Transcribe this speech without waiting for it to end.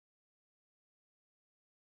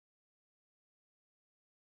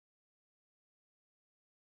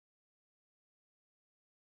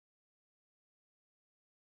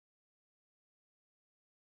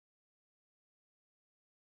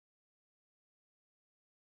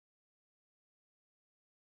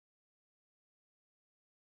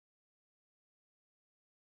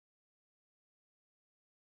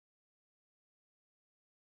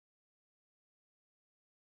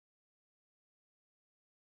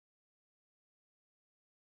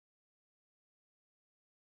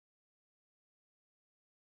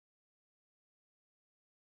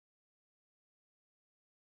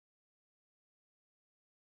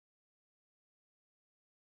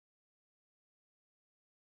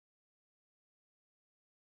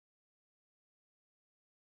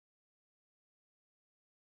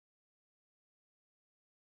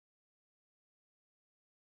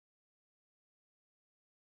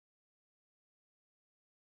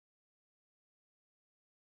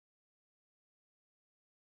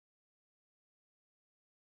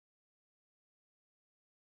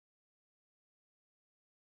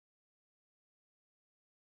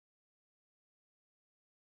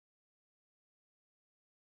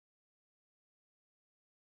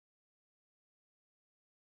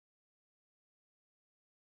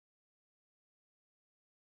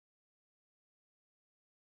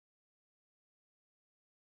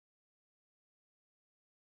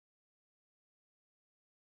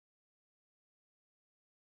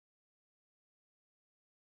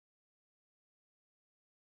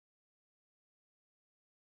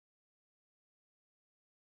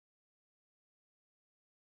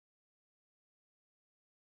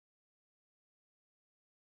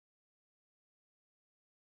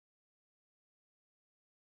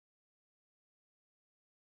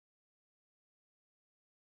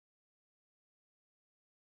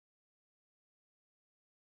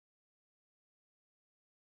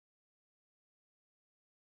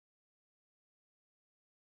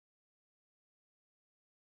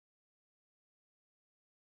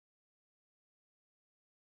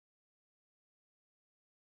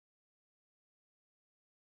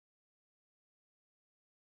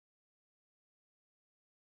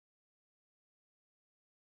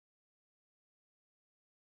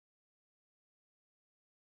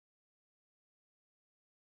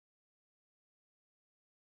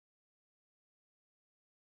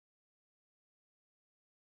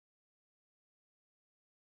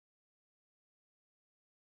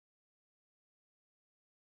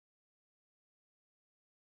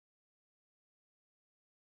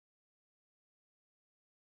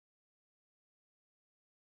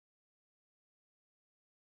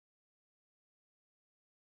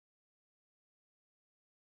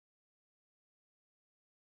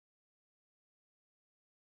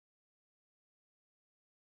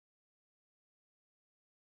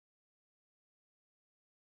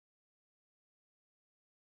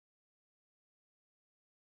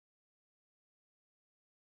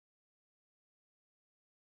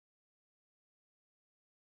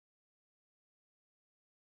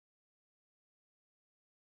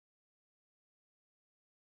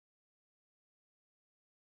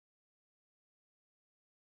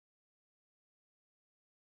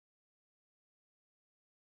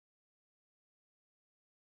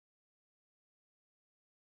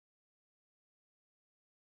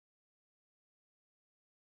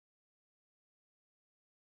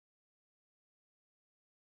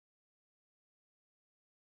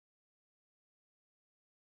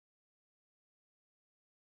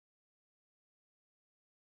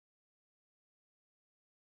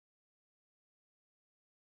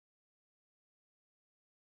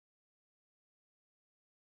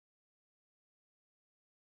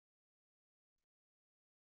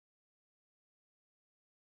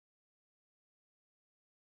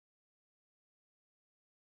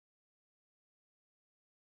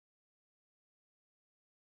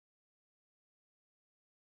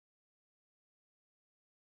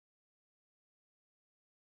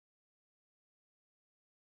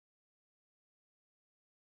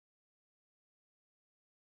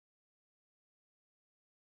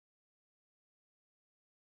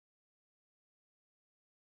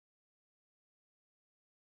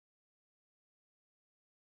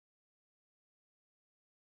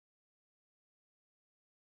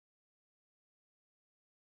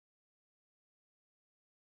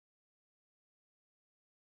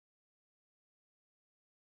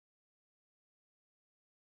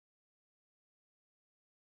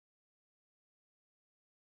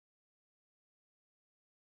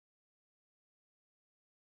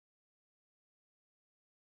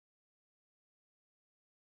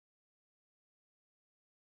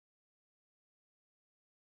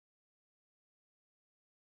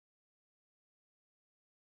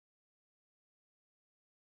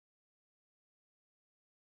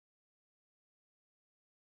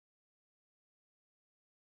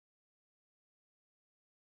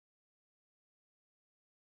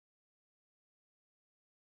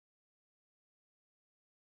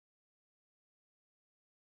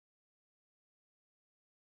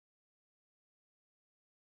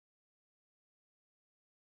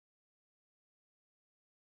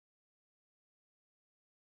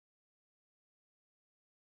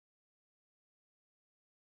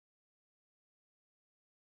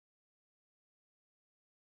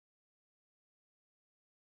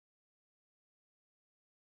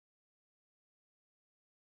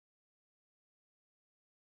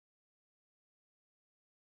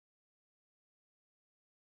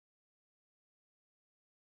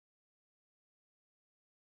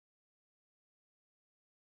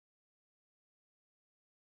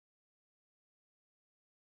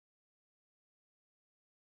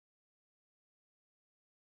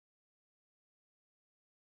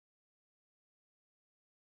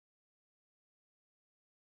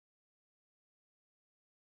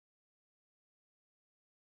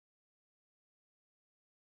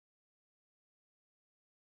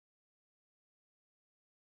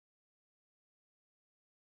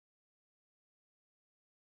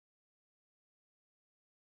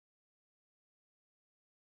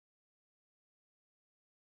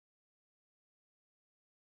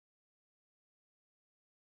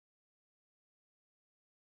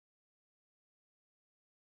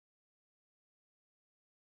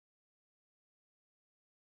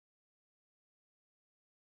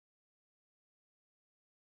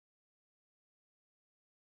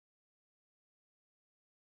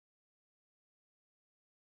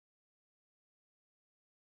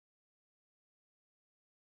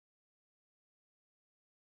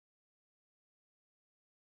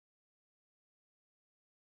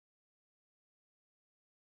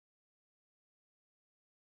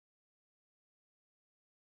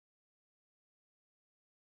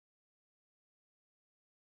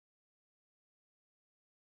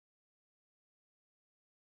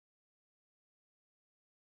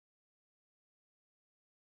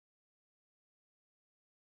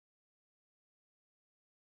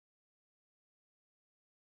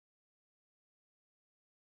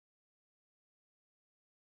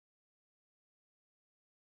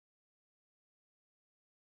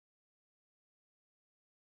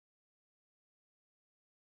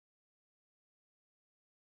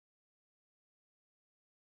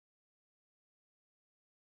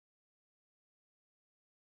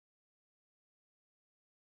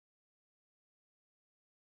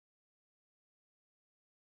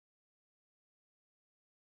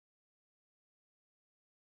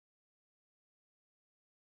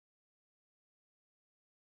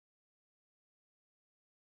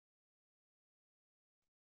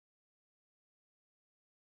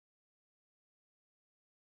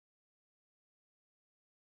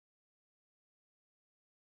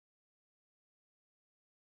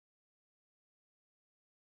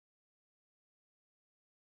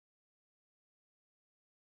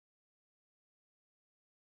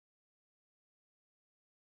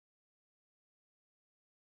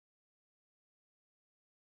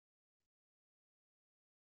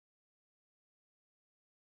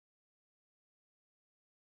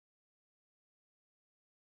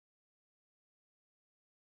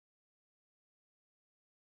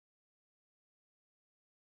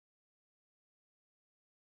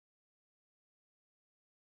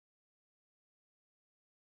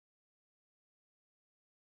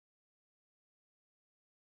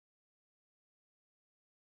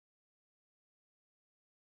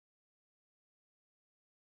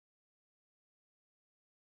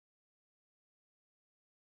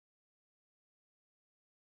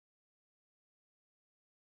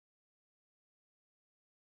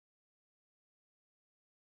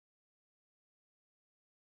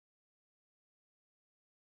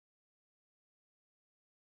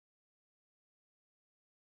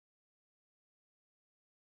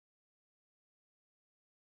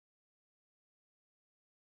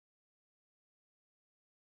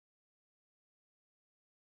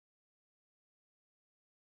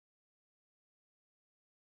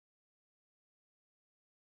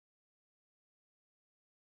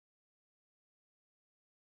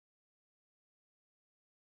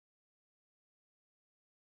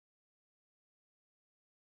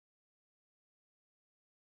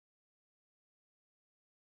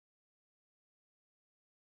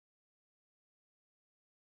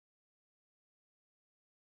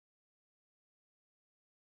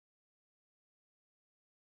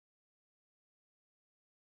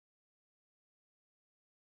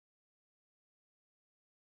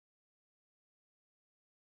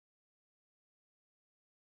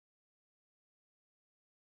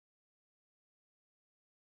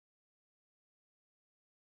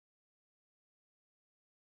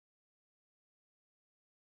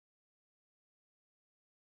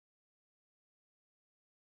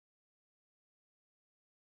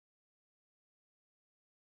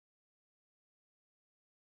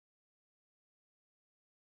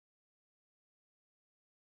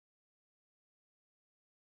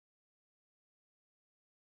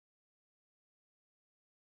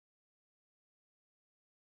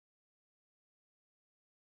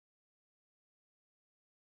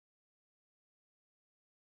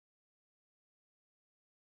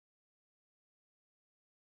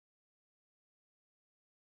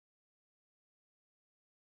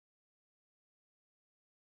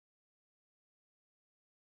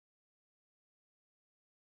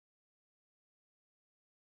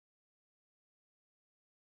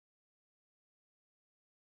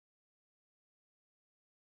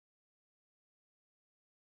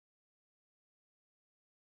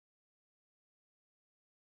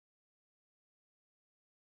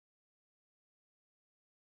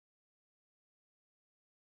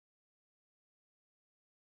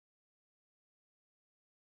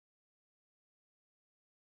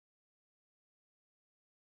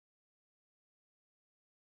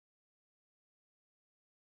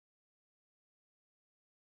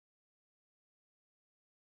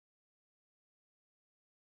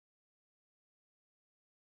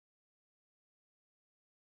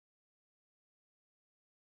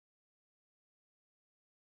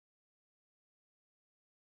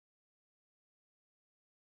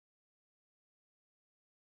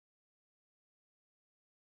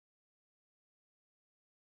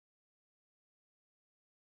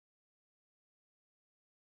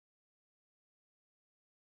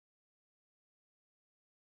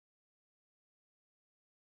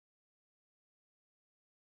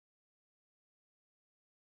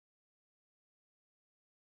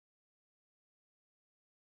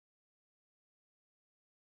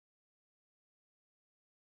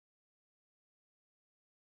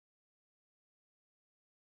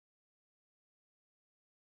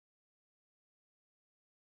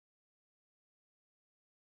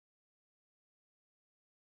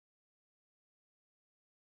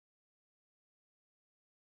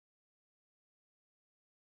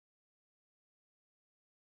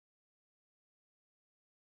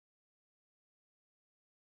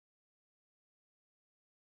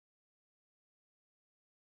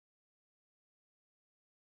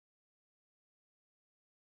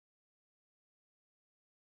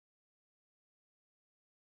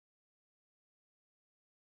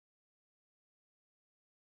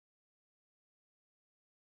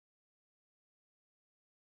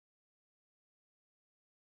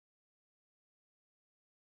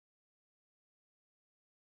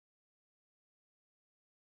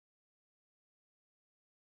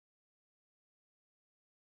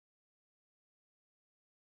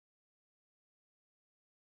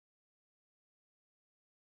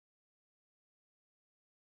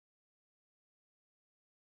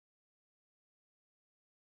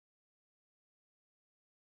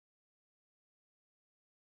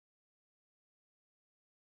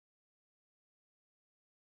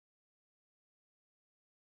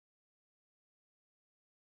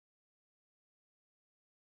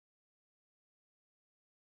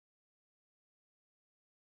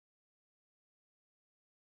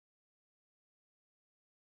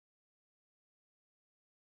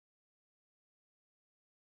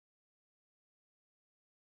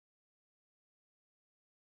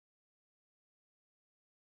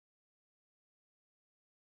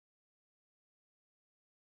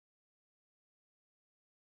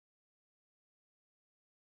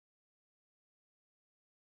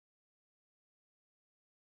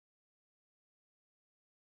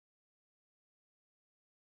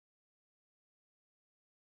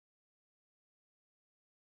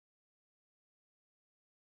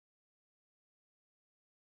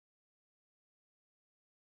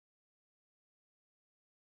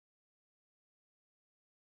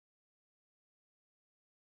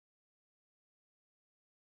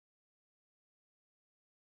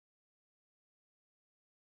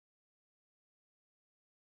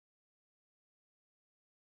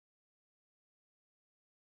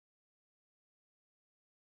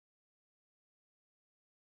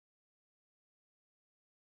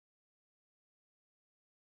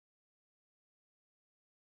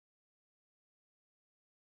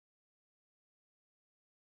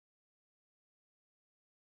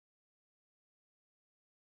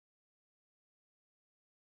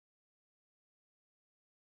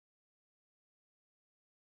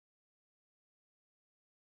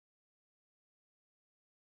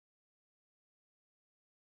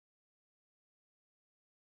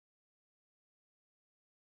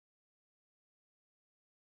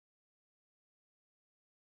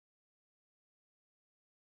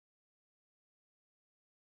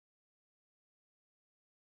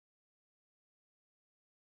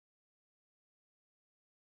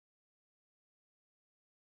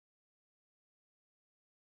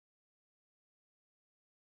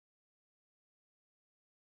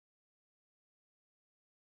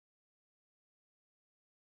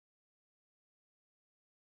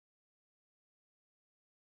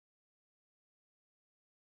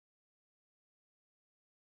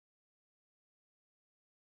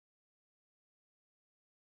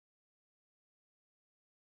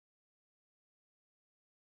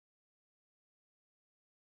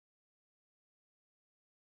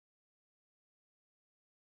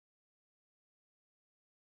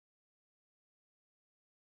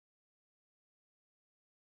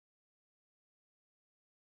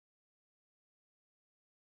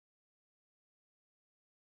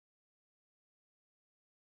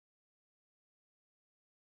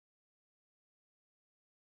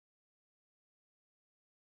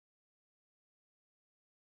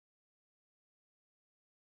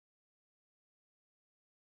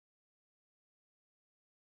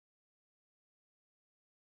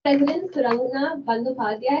President Surangna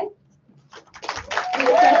Bandyopadhyay. We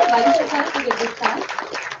request Vanshika to give the start.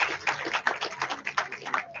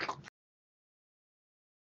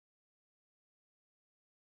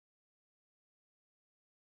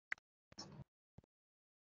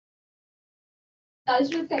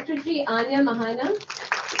 Cultural Secretary Anya Mahana.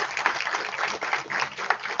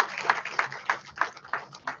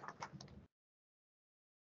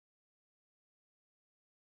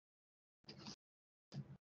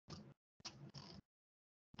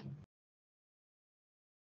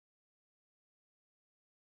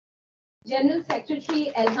 General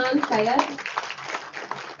Secretary Elham Syed.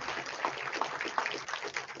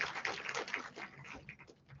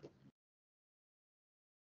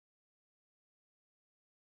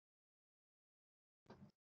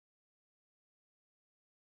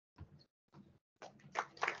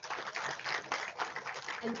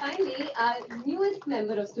 And finally, our newest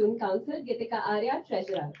member of Student Council, Gitika Arya,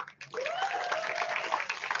 Treasurer.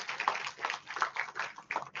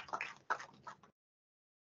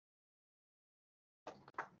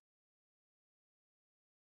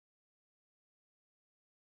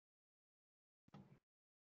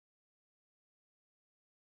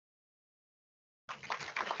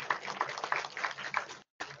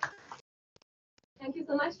 Thank you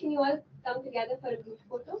so much. Can you all come together for a group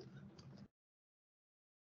photo?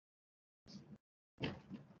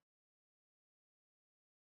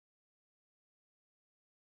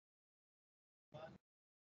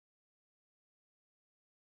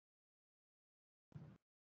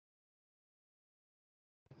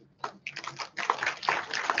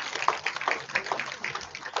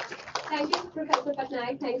 Thank you, Professor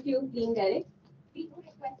Patnaik. Thank you, Dean Derek.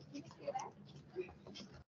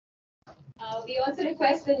 We also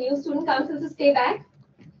request the new Student Council to stay back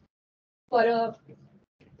for a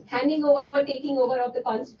handing over, taking over of the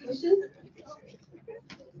Constitution.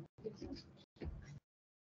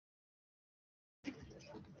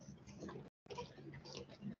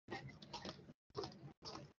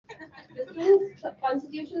 The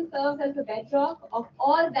Constitution serves as the bedrock of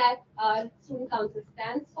all that our Student Council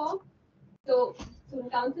stands for. So,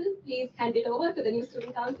 Student Council, please hand it over to the new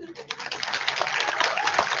Student Council.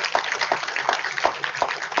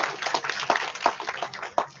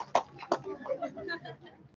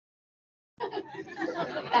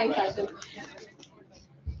 Thanks, Ashton.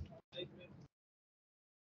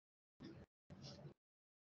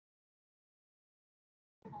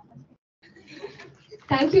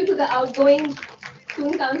 Thank you to the outgoing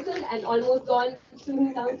Student Council and almost gone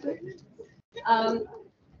Student Council.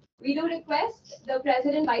 We do request the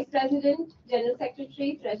President, Vice President, General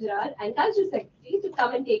Secretary, Treasurer, and Cultural Secretary to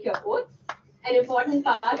come and take your oaths, an important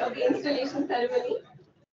part of the installation ceremony.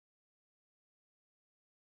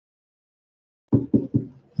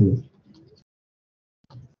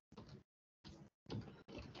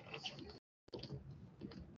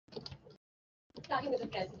 Starting with the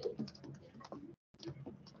President.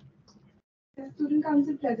 As Student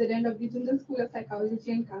Council President of the Jindal School of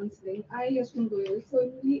Psychology and Counseling, I, Yashwin Goyal,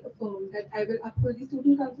 solemnly affirm that I will uphold the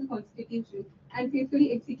Student Council Constitution and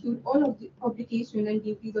faithfully execute all of the obligations and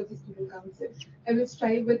duties of the Student Council. I will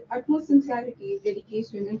strive with utmost sincerity,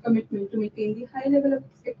 dedication, and commitment to maintain the high level of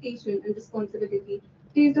expectation and responsibility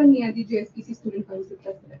placed on me as the JSPC Student Council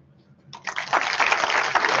President.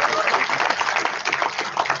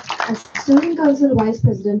 As Student Council Vice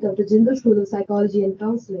President of the Jindal School of Psychology and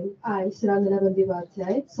Counseling, I, Surangna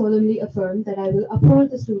Bandyopadhyay, solemnly affirm that I will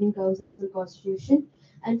uphold the Student Council Constitution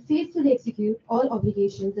and faithfully execute all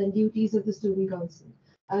obligations and duties of the Student Council.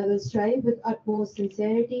 I will strive with utmost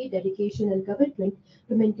sincerity, dedication, and commitment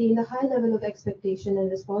to maintain the high level of expectation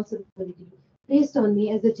and responsibility placed on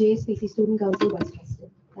me as the JSPC Student Council Vice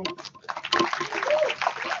President. Thank you.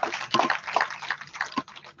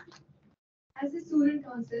 As the Student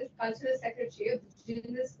Council Cultural Secretary of the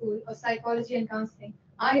Jindal School of Psychology and Counseling,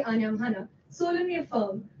 I, Anya Mahana, solemnly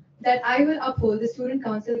affirm that I will uphold the Student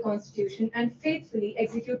Council Constitution and faithfully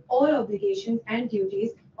execute all obligations and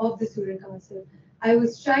duties of the Student Council. I will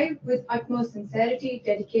strive with utmost sincerity,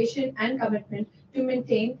 dedication, and commitment to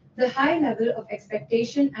maintain the high level of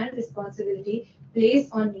expectation and responsibility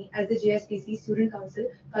placed on me as the JSPC Student Council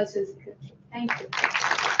Cultural Secretary. Thank you.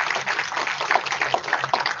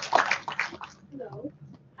 Hello.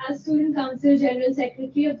 As Student Council General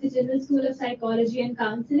Secretary of the Jindal School of Psychology and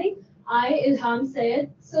Counseling, I, Ilham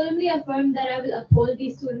Syed, solemnly affirm that I will uphold the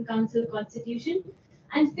Student Council Constitution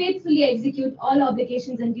and faithfully execute all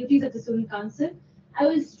obligations and duties of the Student Council. I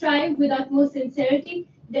will strive with utmost sincerity,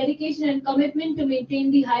 dedication, and commitment to maintain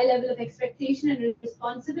the high level of expectation and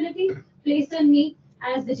responsibility placed on me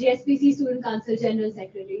as the JSPC Student Council General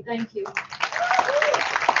Secretary. Thank you.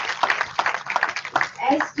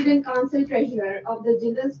 As Student Council Treasurer of the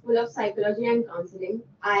Jindal School of Psychology and Counseling,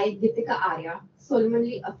 I, Deepika Arya,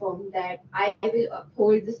 solemnly affirm that I will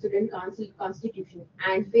uphold the Student Council Constitution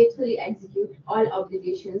and faithfully execute all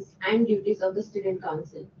obligations and duties of the Student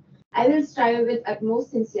Council. I will strive with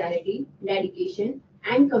utmost sincerity, dedication,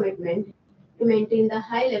 and commitment to maintain the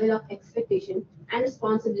high level of expectation and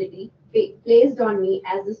responsibility placed on me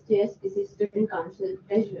as the JSPC Student Council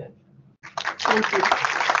Treasurer. Thank you.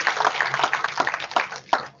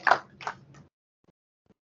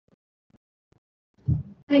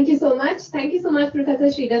 Thank you so much. Thank you so much, Professor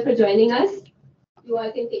Sridhar, for joining us. You all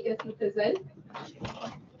can take your seats as well.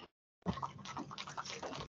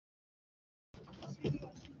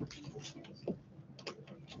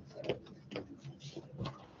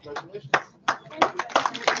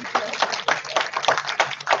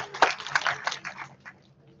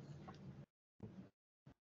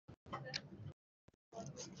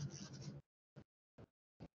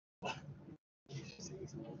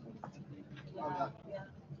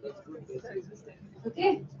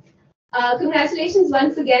 Okay. Congratulations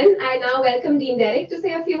once again. I now welcome Dean Derek to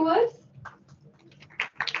say a few words.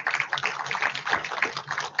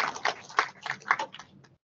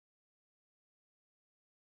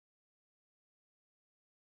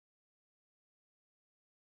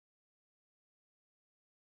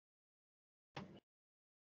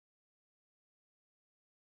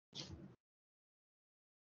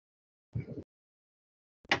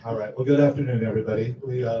 All right. Well, good afternoon, everybody.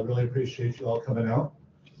 We really appreciate you all coming out.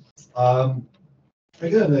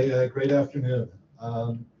 Again, a great afternoon.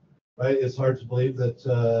 Right? It's hard to believe that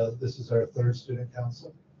this is our third student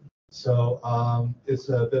council. So it's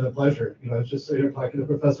been a pleasure. I was just sitting here talking to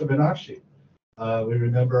Professor Meenakshi. We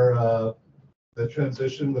remember the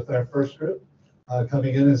transition with our first group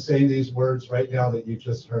coming in and saying these words right now that you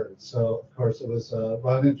just heard. So, of course, it was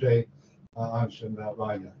Ron and Jay, Ansh and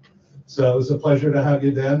Rania. So it was a pleasure to have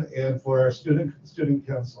you then, and for our student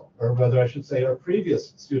council, or rather I should say our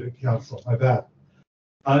previous student council, my bad.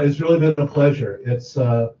 It's really been a pleasure. It's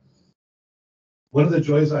one of the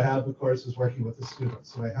joys I have, of course, is working with the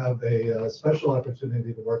students, and I have a special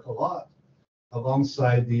opportunity to work a lot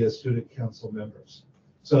alongside the student council members.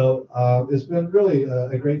 So it's been really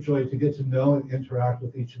a great joy to get to know and interact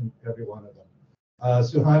with each and every one of them.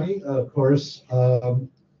 Suhani, of course,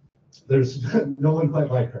 there's no one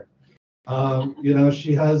quite like her.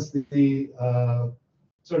 She has the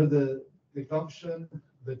sort of the gumption,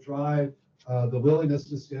 the drive, the willingness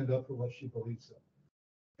to stand up for what she believes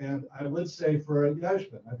in. And I would say for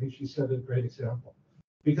Yasmin, I think she set a great example.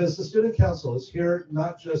 Because the student council is here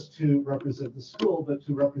not just to represent the school, but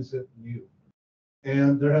to represent you.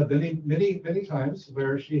 And there have been many times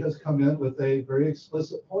where she has come in with a very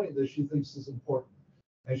explicit point that she thinks is important.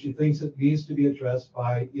 And she thinks it needs to be addressed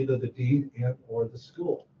by either the dean and or the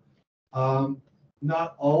school.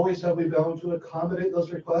 Not always have we been able to accommodate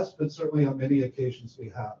those requests, but certainly on many occasions we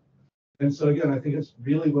have. And so again, I think it's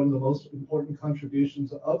really one of the most important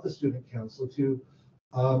contributions of the student council to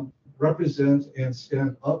represent and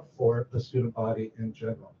stand up for the student body in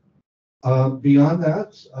general. Beyond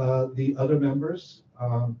that, the other members,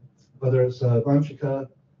 whether it's Vanchika,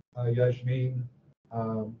 Yasmin,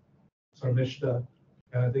 Sarmishta,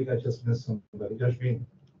 and I think I just missed somebody. Yasmin.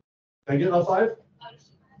 Did I get all five?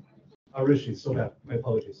 Rishi, so bad. My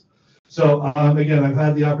apologies. So again, I've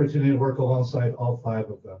had the opportunity to work alongside all five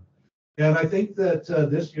of them. And I think that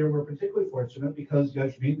this year we're particularly fortunate because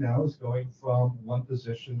Yasmin now is going from one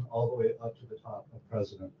position all the way up to the top of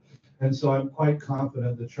president. And so I'm quite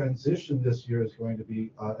confident the transition this year is going to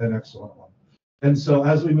be an excellent one. And so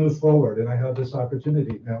as we move forward, and I have this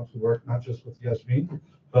opportunity now to work not just with Yasmin,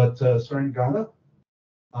 but Sarangana.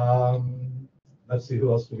 Let's see,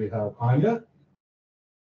 who else do we have? Anya,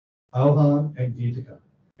 Alhan, and Geetika.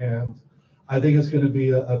 And I think it's going to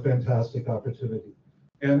be a fantastic opportunity.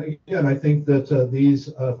 And again, I think that these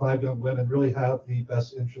five young women really have the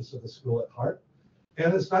best interests of the school at heart.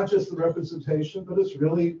 And it's not just the representation, but it's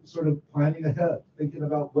really sort of planning ahead, thinking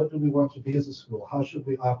about what do we want to be as a school? How should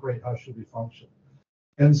we operate? How should we function?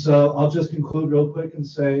 And so I'll just conclude real quick and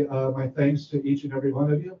say my thanks to each and every one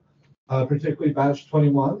of you, particularly batch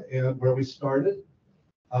 21 and where we started.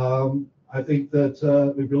 I think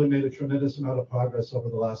that we've really made a tremendous amount of progress over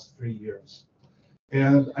the last 3 years.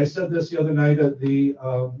 And I said this the other night at the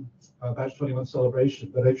batch 21 celebration,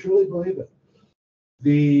 but I truly believe it.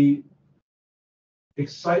 The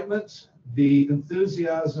excitement, the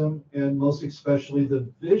enthusiasm, and most especially the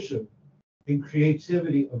vision and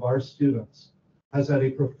creativity of our students has had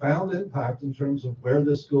a profound impact in terms of where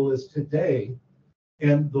the school is today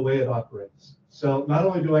and the way it operates. So not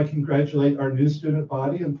only do I congratulate our new student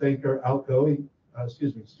body and thank our outgoing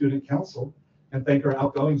Student Council, and thank our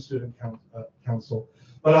outgoing Council.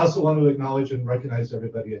 But I also want to acknowledge and recognize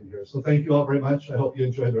everybody in here. So thank you all very much. I hope you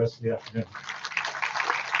enjoy the rest of the afternoon.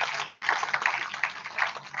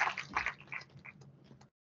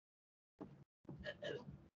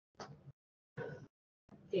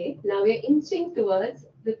 Okay, now we're inching towards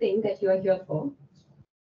the thing that you are here for.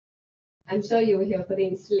 I'm sure you were here for the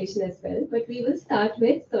installation as well, but we will start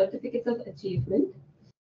with certificates of achievement.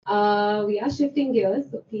 We are shifting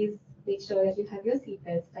gears, so please make sure that you have your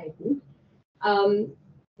seatbelts tightened.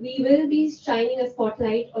 We will be shining a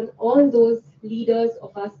spotlight on all those leaders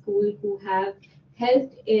of our school who have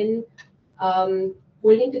helped in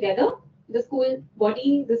holding together the school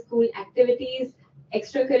body, the school activities,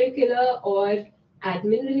 extracurricular or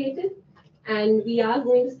admin related. And we are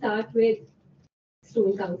going to start with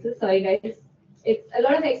Student Council. Sorry guys, it's a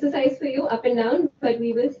lot of exercise for you up and down, but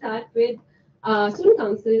we will start with Student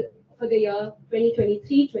Council for the year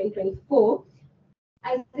 2023-2024.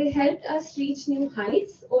 As they helped us reach new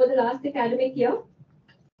heights over the last academic year,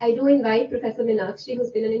 I do invite Professor Meenakshi, who's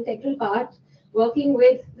been an integral part, working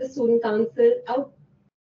with the Student Council,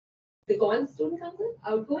 the gone Student Council,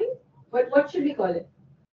 outgoing? What should we call it?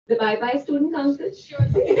 The bye-bye Student Council? Sure.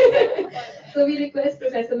 So we request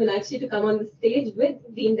Professor Meenakshi to come on the stage with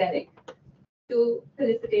Dean Derek to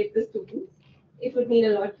felicitate the students. It would mean a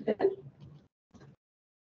lot to them.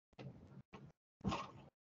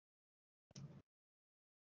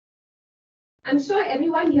 I'm sure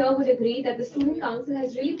everyone here would agree that the Student Council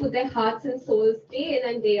has really put their hearts and souls day in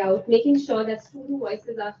and day out, making sure that student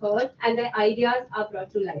voices are heard and their ideas are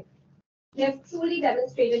brought to life. They have truly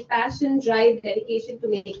demonstrated passion, drive, dedication to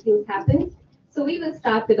make things happen. So we will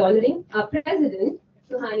start with honoring our president,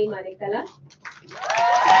 Suhani Manikala.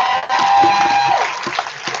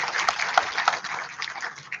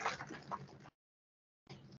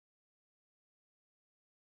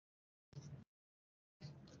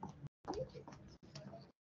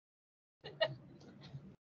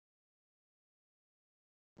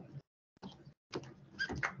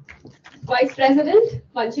 Vice President,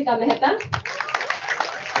 Vanshika Mehta.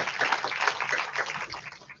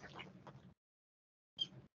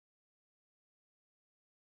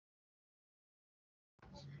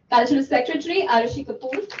 Cultural Secretary, Arushi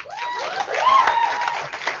Kapoor.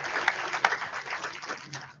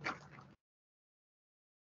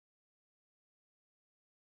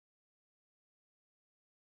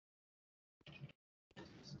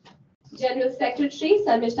 General Secretary,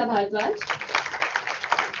 Sarmishta Bhardwaj.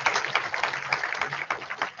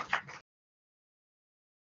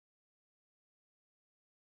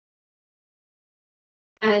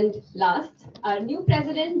 And last, our new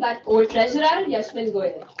president but old treasurer, Yashmin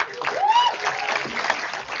Goyal.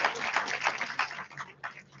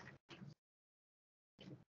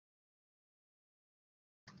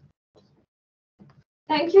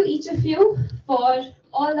 Thank you, each of you, for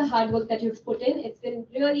all the hard work that you've put in. It's been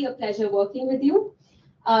really a pleasure working with you.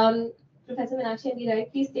 Professor Meenakshi and Dean,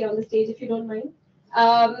 please stay on the stage if you don't mind.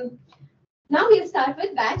 Now we'll start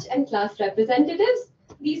with batch and class representatives.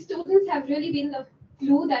 These students have really been the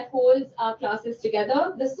glue that holds our classes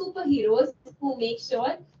together, the superheroes who make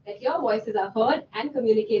sure that your voices are heard and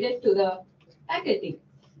communicated to the faculty.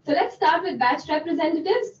 So let's start with batch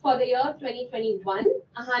representatives for the year 2021.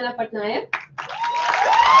 Ahana Patnaik.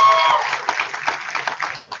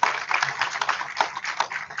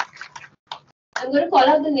 I'm going to call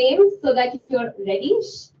out the names so that if you're ready,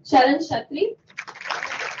 Sharan Shatri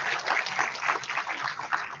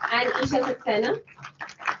and Isha Saxena.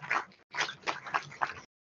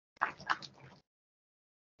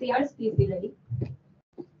 CRs, please be ready.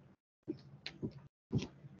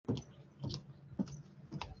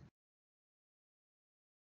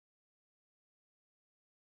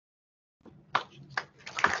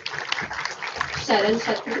 Sharan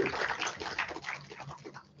Shatri.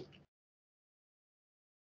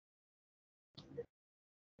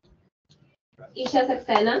 Isha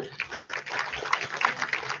Saxena.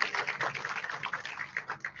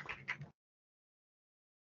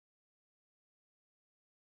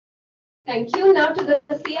 Thank you. Now to the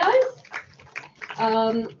CRs.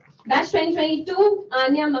 Batch 2022,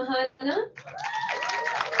 Anya Mahana,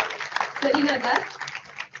 Sarina Dutt,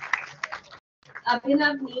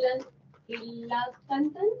 Abhinav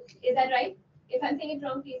Neelakantan. Is that right? If I'm saying it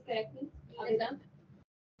wrong, please correct me. Abhinav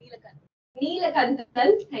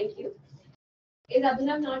Neelakantan. Thank you. Is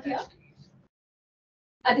Abhinav not here?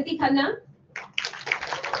 Aditi Khanna.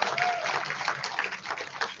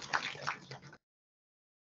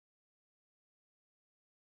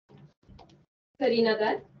 Sarina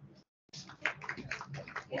Dutt.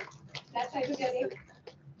 Yeah, that's right with your name.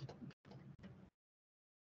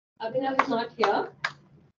 Abhinav is not here.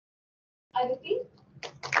 Aditi?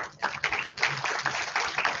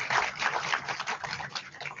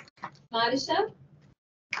 Marisha?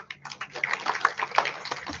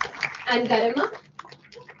 And Garima?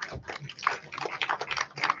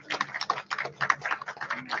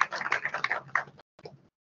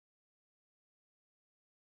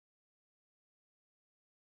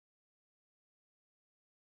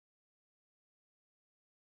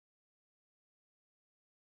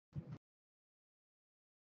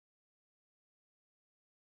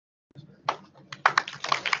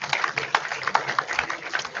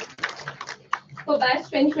 For batch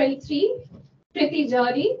 2023, Priti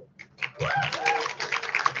Jari,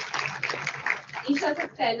 Isha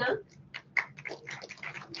Saxena,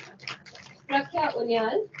 Prakya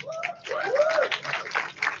Unyal,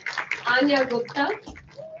 Anya Gupta,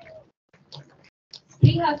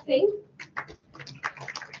 Priha Singh,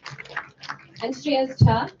 and Shreyas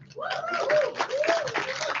Jha.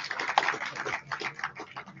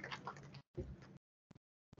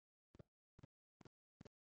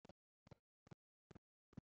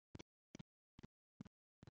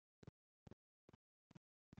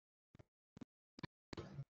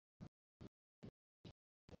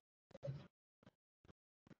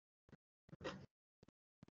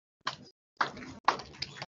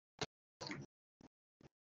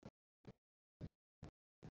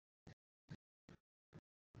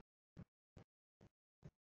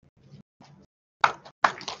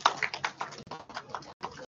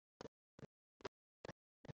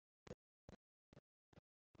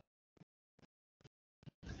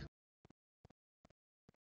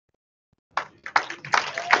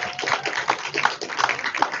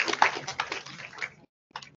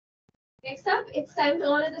 Next up, it's time to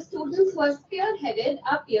honor the students who have spearheaded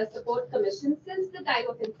our peer support commission since the time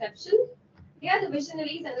of inception. They are the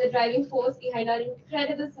visionaries and the driving force behind our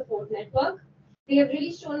incredible support network. They have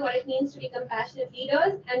really shown what it means to be compassionate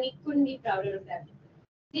leaders, and we couldn't be prouder of them.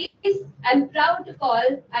 Please, I'm proud to call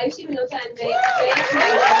Ayushi Minocha and Jay.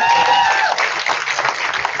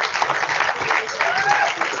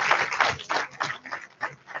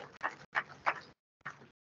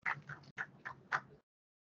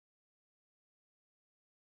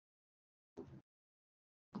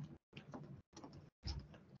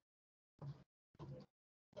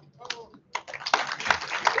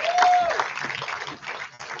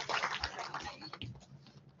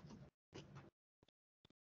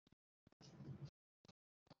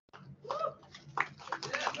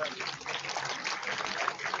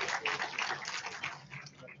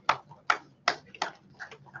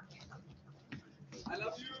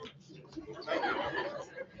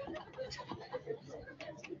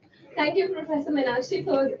 Thank you, Professor Meenakshi,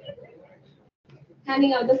 for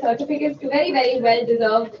handing out the certificates to very, very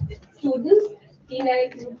well-deserved students. You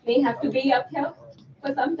may have to be up here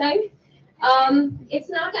for some time. It's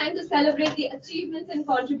now time to celebrate the achievements and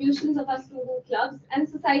contributions of our student clubs and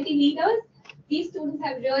society leaders. These students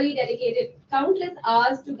have really dedicated countless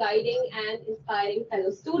hours to guiding and inspiring fellow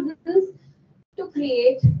students to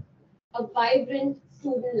create a vibrant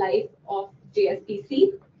student life of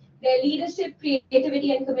JSPC. Their leadership,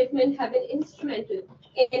 creativity, and commitment have been instrumental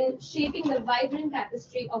in shaping the vibrant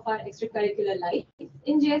tapestry of our extracurricular life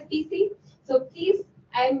in JSPC. So please,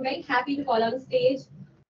 I'm very happy to call on stage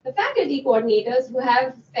the faculty coordinators who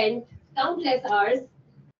have spent countless hours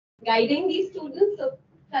guiding these students. So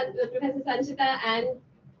Professor Sanchita and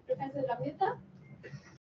Professor Ramita.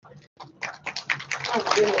 Oh,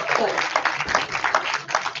 sorry.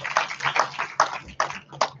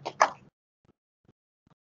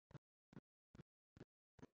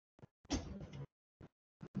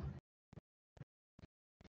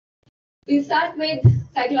 We'll start with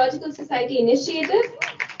Psychological Society Initiative.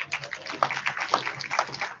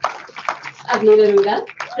 Agni Arora,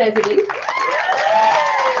 President.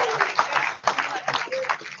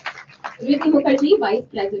 Riti Mukherjee, Vice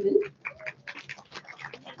President.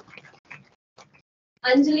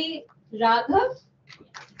 Anjali Raghav.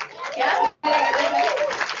 Yeah.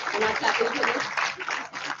 Not clapping for this.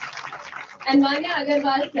 And Manya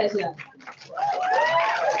Agarwal, Treasurer.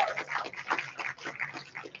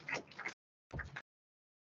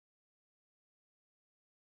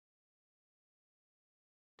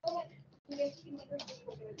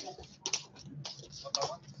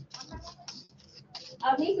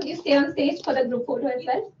 Avni, could you stay on stage for the group photo as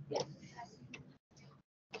well? Yeah.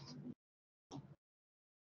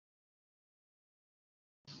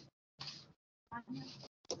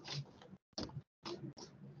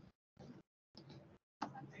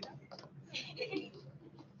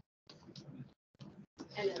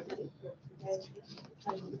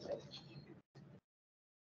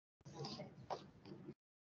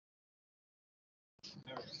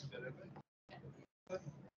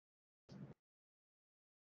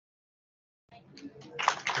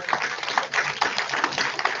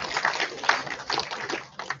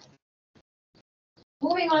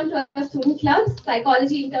 on to our student clubs,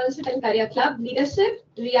 Psychology Internship and Career Club, Leadership,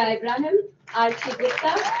 Ria Ibrahim, Archie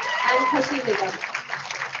Gupta, and Khushi Nigam.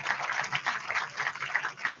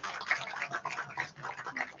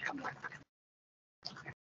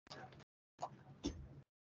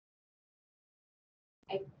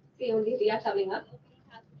 I see only Ria coming up.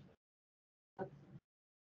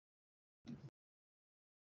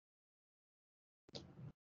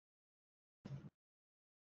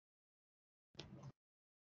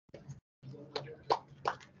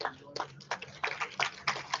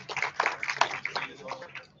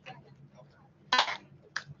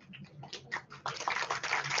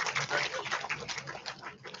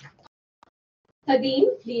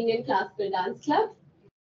 Hadeem, the Indian Classical Dance Club,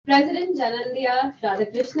 President Janandya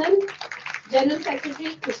Radhakrishnan, General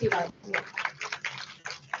Secretary Khushi Vadhia.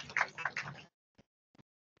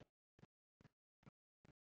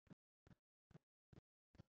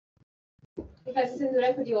 Professor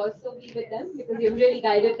Sindhura, could you also be with them because you've really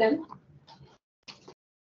guided them?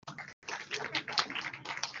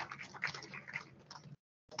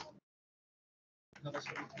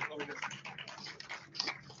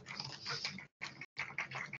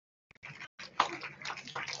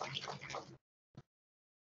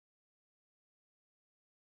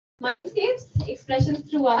 Mindscapes, expressions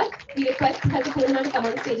through art. We request Professor Purnima to come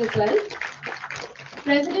on stage as well.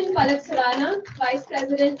 President Palak Surana, Vice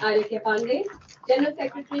President Aryakya Pandey, General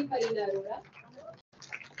Secretary Farina Arora.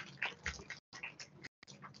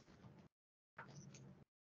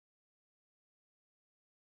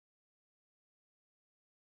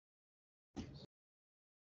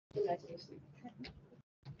 Congratulations.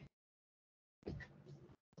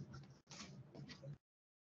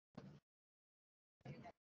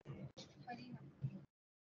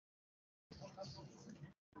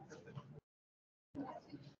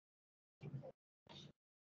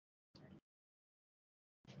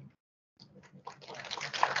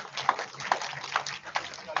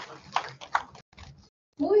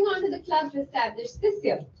 Moving on to the clubs established this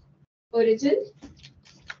year. Origin.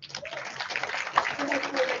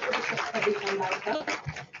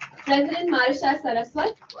 President Marisha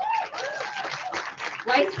Saraswat.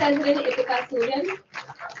 Vice President Itika Suryan.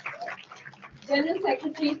 General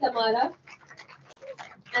Secretary Tamara.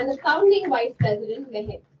 And the founding Vice President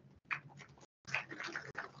Mehek.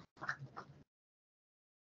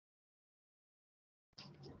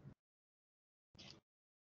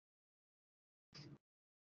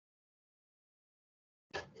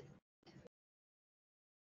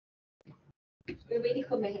 We're waiting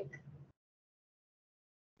for Mehek.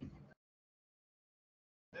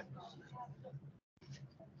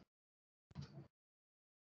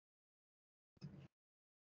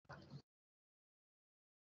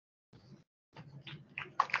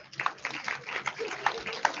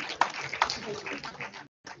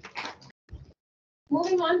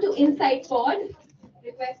 Moving on to Insight Board.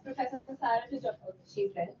 Request Professor Sara to join.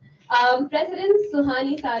 She's there. President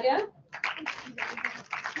Suhani Sarya.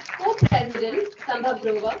 Co-President Sambhav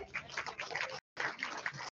Grover.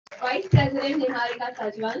 Vice President Niharika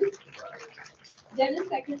Sajwan. General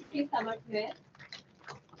Secretary Samarth Mer.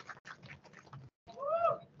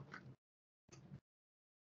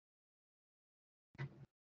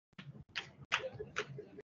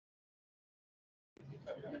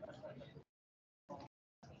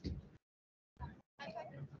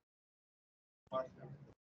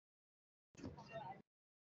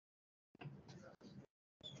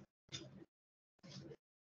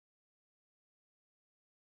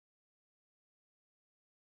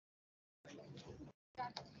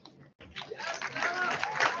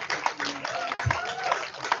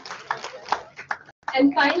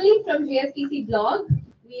 And finally, from JSPC Blog,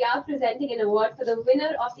 we are presenting an award for the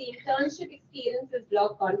winner of the Internship Experiences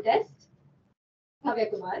Blog Contest, Bhavya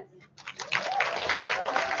Kumar.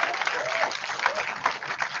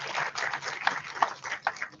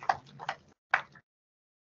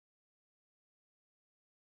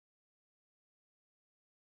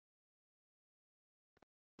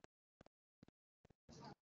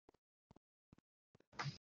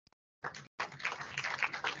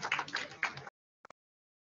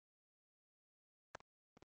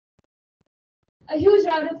 A huge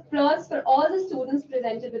round of applause for all the students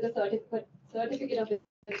presented with a certificate of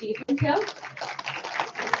achievement here.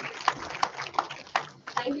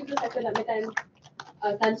 Thank you, Professor Lamita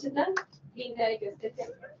and Sanchita, being very requested.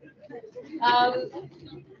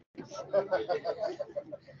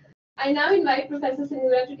 I now invite Professor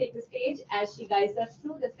Sindhura to take the stage as she guides us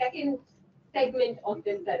through the second segment of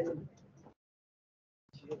this ceremony.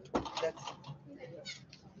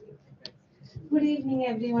 Good evening,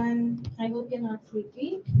 everyone. I hope you're not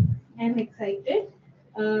sleepy. I'm excited.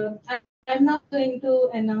 I'm not going to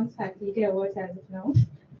announce faculty awards as of now.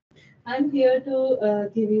 I'm here to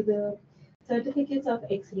give you the certificates of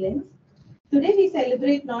excellence. Today we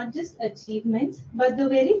celebrate not just achievements, but the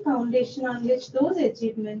very foundation on which those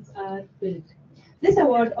achievements are built. This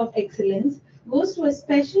award of excellence goes to a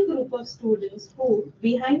special group of students who,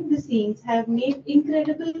 behind the scenes, have made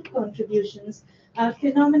incredible contributions, are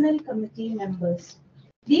phenomenal committee members.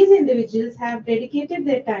 These individuals have dedicated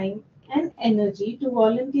their time and energy to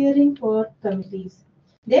volunteering for committees.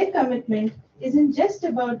 Their commitment isn't just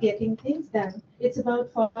about getting things done, it's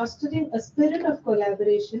about fostering a spirit of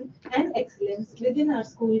collaboration and excellence within our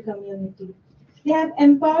school community. They have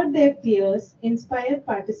empowered their peers, inspired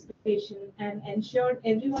participation, and ensured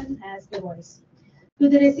everyone has a voice. To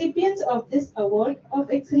the recipients of this award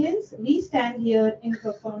of excellence, we stand here in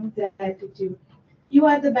profound gratitude. You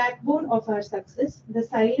are the backbone of our success, the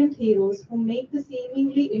silent heroes who make the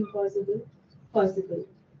seemingly impossible possible.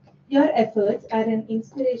 Your efforts are an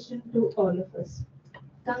inspiration to all of us.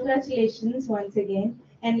 Congratulations once again,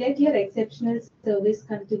 and let your exceptional service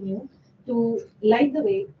continue to light the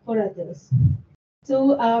way for others.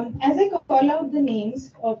 So, as I call out the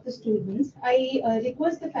names of the students, I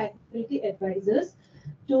request the faculty advisors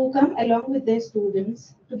to come along with their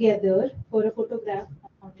students together for a photograph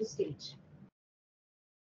on the stage.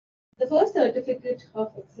 The first certificate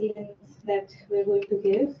of excellence that we're going to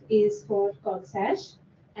give is for COGSASH,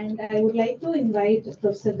 and I would like to invite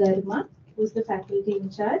Professor Garma, who's the faculty in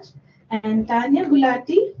charge, and Tanya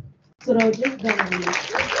Gulati, Surojit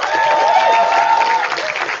Ganali.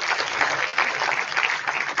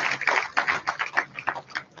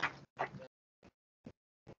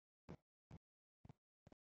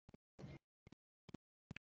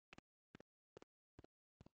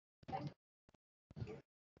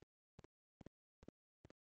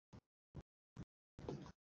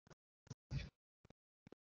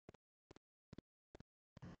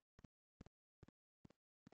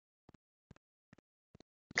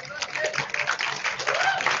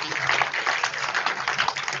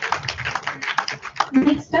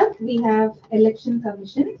 Next up, we have Election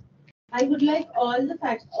Commission. I would like all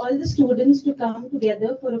the students to come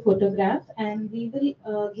together for a photograph, and we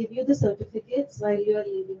will give you the certificates while you are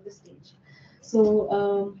leaving the stage.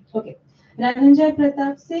 So, okay. Rananjay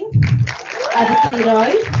Pratap Singh, Aditi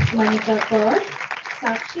Roy, Manika Kaur,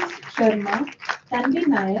 Sakshi Sharma, Tanvi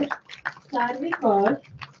Nair, Sarvi Kaur,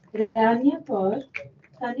 Rania Kaur,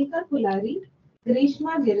 Kanika Kulari,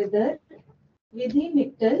 Grishma Giridhar, Vidhi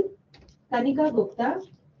Mittal, Kanika Gupta,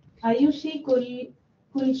 Ayushi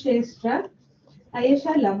Kulshestra,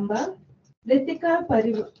 Ayesha Lamba, Ritika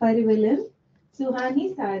Parivalan,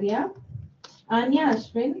 Suhani Saria, Anya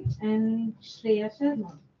Ashwin, and Shreya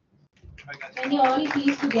Sharma. Can you all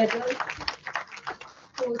please together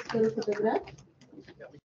pose for a photograph?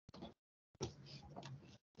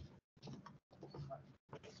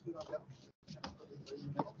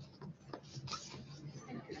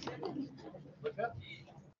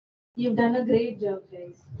 You've done a great job,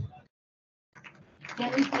 guys. Can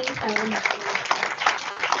we please have a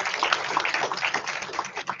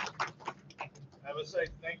I would say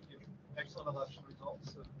thank you. Excellent election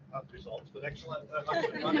results, not results, but excellent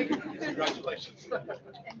election running. Congratulations.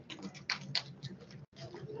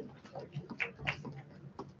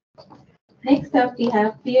 Next up, we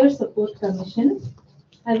have Peer Support Commission.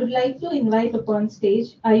 I would like to invite upon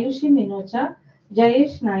stage Ayushi Minocha,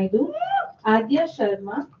 Jayesh Naidu, Adya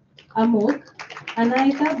Sharma, Amok,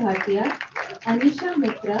 Anayata Bhatia, Anisha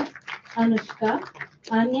Mitra, Anushka,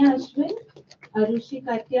 Anya Ashwin, Arushi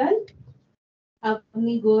Katyal,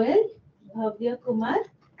 Avni Goel, Bhavya Kumar,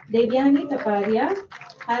 Devyani Taparia,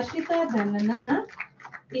 Harshita Dhanana,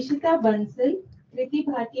 Ishita Bansal, Kriti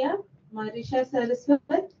Bhatia, Marisha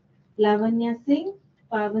Saraswat, Lavanya Singh,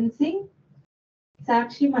 Pavan Singh,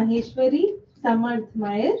 Sakshi Maheshwari, Samarth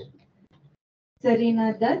Mayer,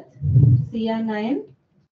 Sarina Dutt, Sia Nayan,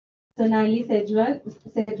 Sonali Sejwal,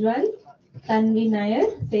 Tanvi Nair,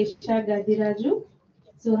 Sesha Gadiraju,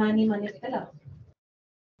 Suhani Maniktala.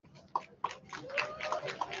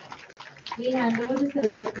 We hand over the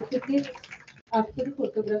certificates after the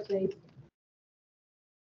photograph, guys.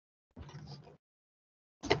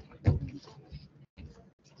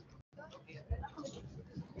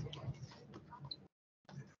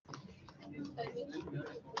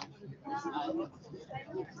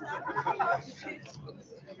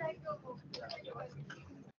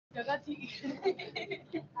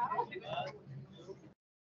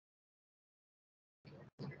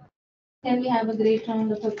 Can we have a great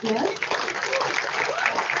round of applause?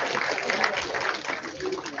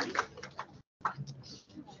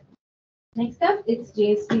 Next up, it's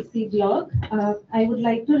JSPC blog. I would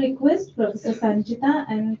like to request Professor Sanjita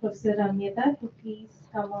and Professor Ramyata to please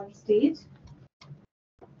come on stage.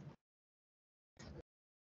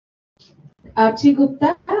 Archie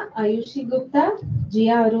Gupta, Ayushi Gupta,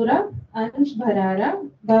 Jia Arora, Ansh Bharara,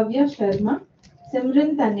 Bhavya Sharma,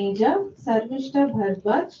 Simran Taneja, Sarmishta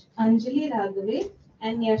Bhardwaj, Anjali Raghave,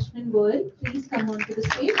 and Yashmin Goel. Please come on to the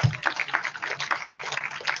stage.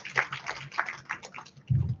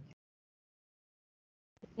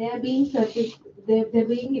 They are being they're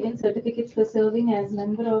being given certificates for serving as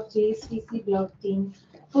member of JSPC block team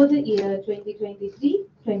for the year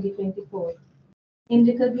 2023-2024 in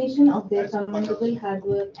recognition of their commendable hard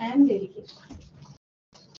work and dedication.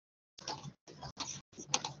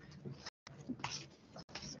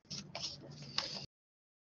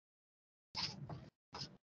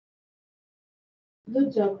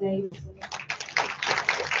 Good job, guys.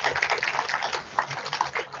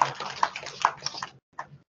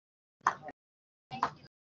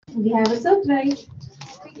 We have a surprise.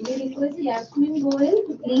 We request Yasmin Goel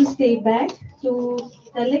to please stay back to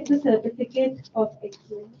collect the certificate of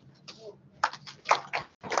excellence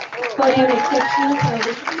for your exceptional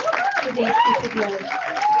service to the HPC Blog.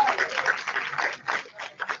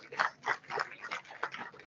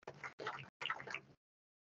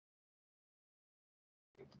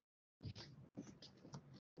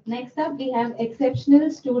 Next up, we have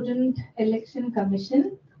Exceptional Student Election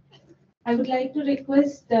Commission. I would like to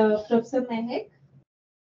request Professor Mehek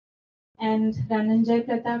and Rananjay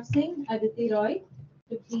Pratap Singh, Aditi Roy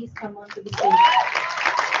to please come on to the stage.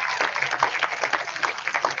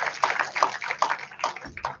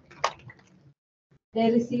 They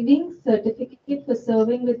are receiving certificate for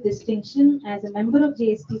serving with distinction as a member of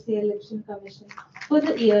JSPC Election Commission for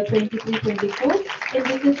the year 23-24 in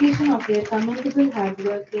recognition of their commendable hard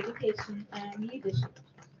work, dedication, and leadership.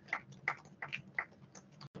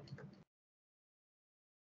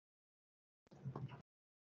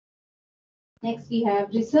 Next, we have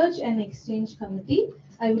Research and Exchange Committee.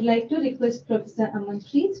 I would like to request Professor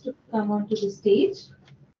Amanpreet to come onto the stage.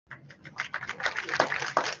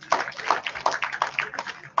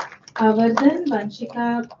 Avardhan,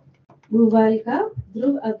 Vanshika Bhuvalka,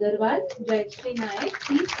 Dhruv Agarwal, Jayashree Naik,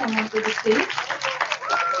 please come onto the stage.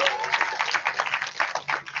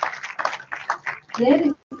 They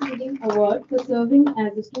are receiving award for serving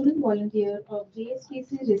as a student volunteer of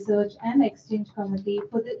JSPC Research and Exchange Committee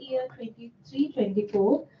for the year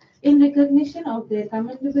 23-24 in recognition of their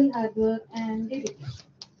commendable hard work and dedication.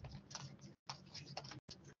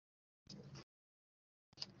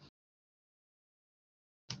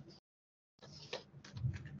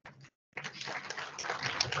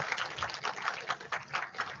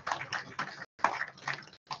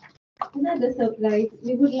 Another surprise.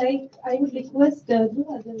 I would request Dhruv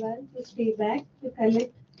Agarwal to stay back to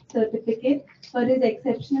collect certificate for his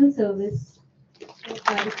exceptional service for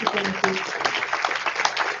participants.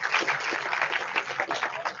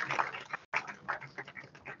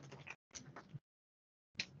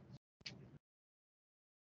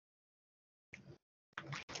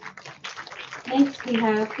 Next, we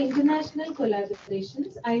have international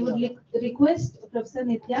collaborations. I would request Professor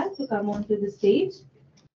Nitya to come onto the stage.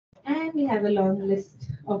 And we have a long list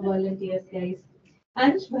of volunteers, guys.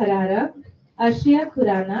 Ansh Bharara, Arshia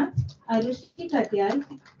Khurana, Arushi Katyal,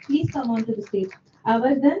 please come onto the stage.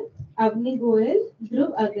 Avardhan, Avni Goel,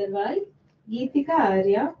 Dhruv Agarwal, Geetika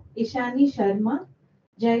Arya, Ishani Sharma,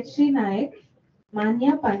 Jayashree Naik,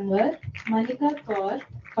 Manya Panwar, Manika Kaur,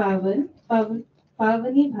 Pavani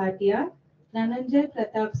Bhatia, Dhananjay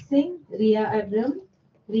Pratap Singh, Ria Abram,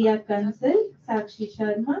 Ria Kansal, Sakshi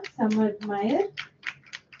Sharma, Samarth Meyer.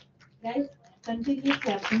 Guys, continue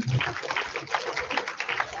clapping.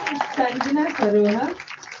 Sanjana Saroha,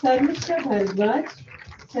 Sarmishta Bhardwaj,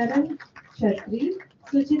 Sharan Shatri,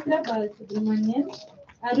 Suchitra Balasubramanian,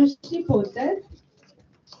 Arushi Potar,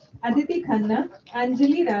 Aditi Khanna,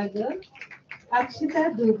 Anjali Raghav,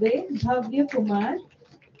 Akshita Dubey, Bhavya Kumar,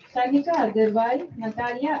 Kanika Agarwal,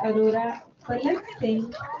 Natalia Arora, Palak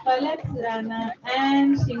Singh, Palak Rana,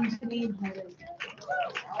 and Shinjini Bharat.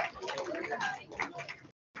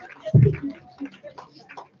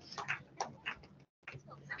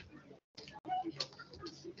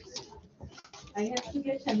 I have to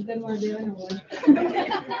get Shankar Mahadevan award.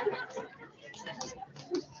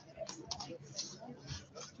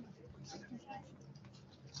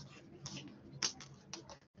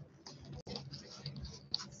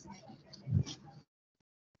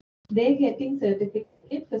 They're getting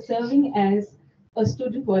certificate for serving as a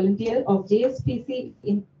student volunteer of JSPC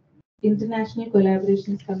International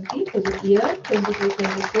Collaborations Committee for the year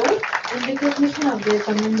 2024 in recognition of their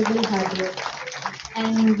commendable hard work.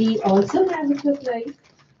 And we also have a surprise.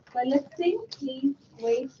 Pallav Singh, please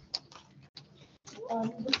wait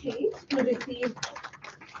on the stage to receive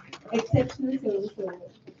exceptional service award.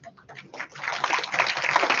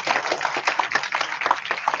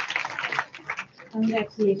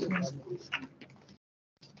 Congratulations.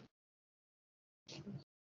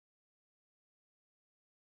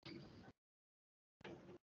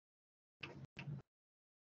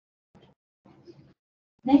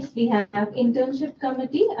 Next, we have internship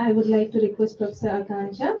committee. I would like to request Professor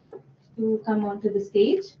Akansha to come onto the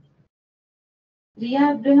stage.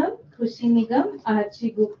 Riya Abraham, Khushi Nigam,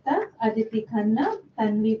 Archie Gupta, Aditi Khanna,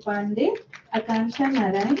 Tanvi Pandey, Akansha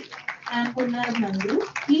Narayan, and Punar Nandu.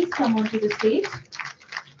 Please come onto the stage.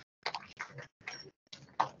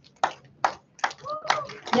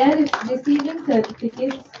 They are receiving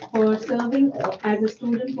certificates for serving as a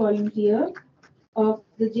student volunteer of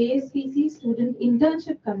the JSPC Student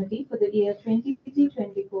Internship Committee for the year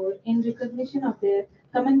 2023-24 in recognition of their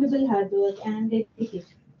commendable hard work and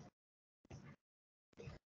dedication.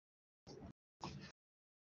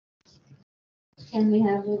 Can we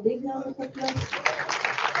have a big round of applause?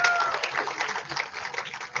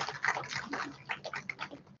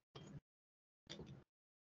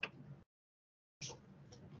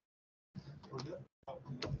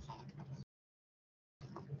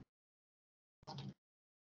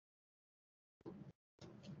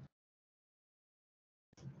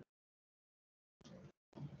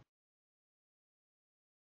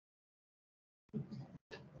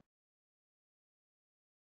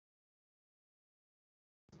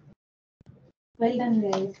 Well done,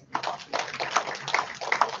 guys.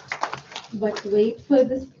 But wait for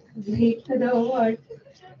the award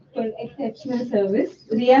for exceptional service.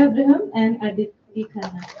 Riya Abraham and Aditi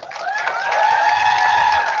Khanna.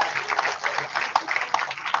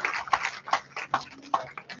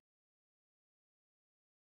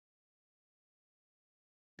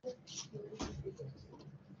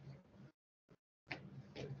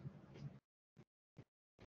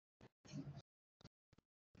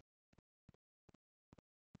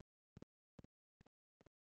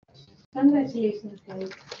 Congratulations, guys.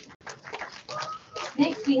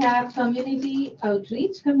 Next, we have Community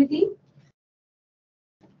Outreach Committee.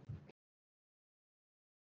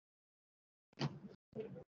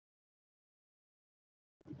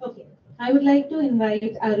 Okay, I would like to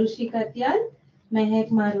invite Arushi Katyal, Mehak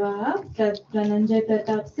Marwaha, Prananjay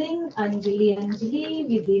Pratap Singh, Anjali,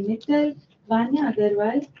 Vidhi Mittal, Vanya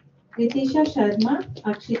Agarwal, Ritisha Sharma,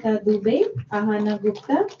 Akshita Dubey, Ahana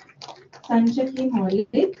Gupta, Sanchaki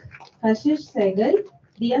Maulik, Kashish Sehgal,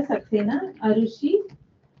 Diya Saxena, Arushi,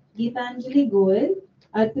 Geetanjali Goel,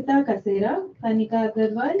 Arpita Kasera, Kanika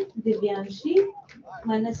Agarwal, Divyanshi,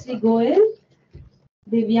 Manasri Goel,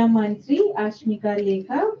 Divya Mantri, Ashmika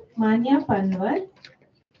Lekha, Manya Panwar,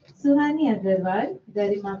 Suhani Agarwal,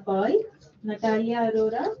 Garima Paul, Natalia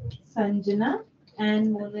Arora, Sanjana, and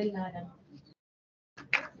Monal Naram.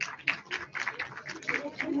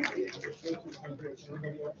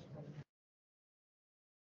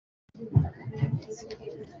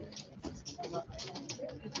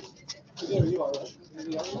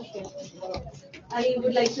 I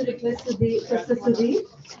would like to request Professor Sudhi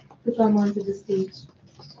to come onto the stage.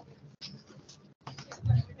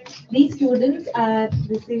 These students are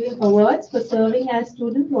receiving awards for serving as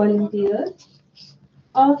student volunteers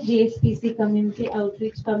of JSPC Community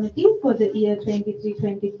Outreach Committee for the year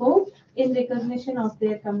 23-24 in recognition of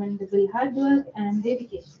their commendable hard work and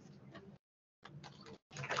dedication.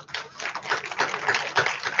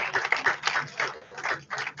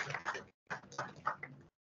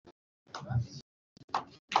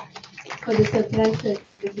 For the surprise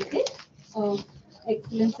certificate of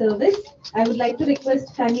excellent service, I would like to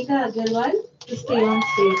request Kanika Agarwal to stay on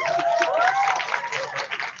stage.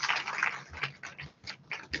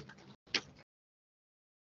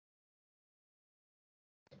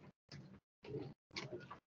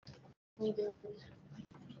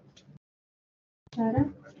 Sarah?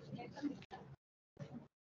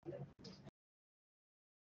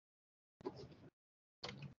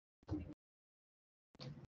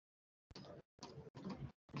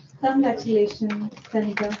 Congratulations,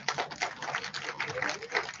 Kanika.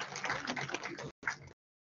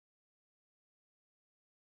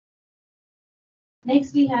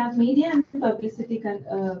 Next, we have Media and Publicity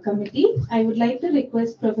Committee. I would like to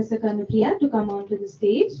request Professor Kanupriya to come onto the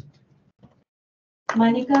stage.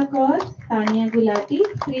 Manika Kaur, Tanya Gulati,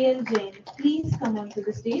 Priyal Jain, please come onto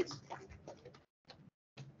the stage.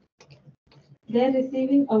 They are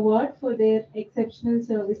receiving award for their exceptional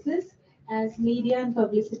services as media and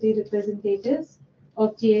publicity representatives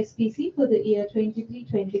of JSPC for the year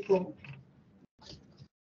 23-24.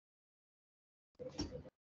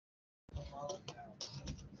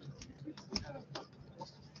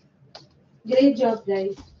 Great job,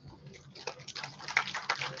 guys.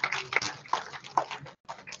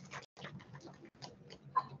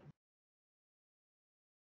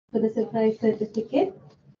 For the surprise certificate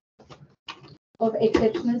of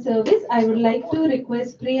exceptional service, I would like to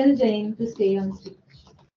request Priyal Jain to stay on stage.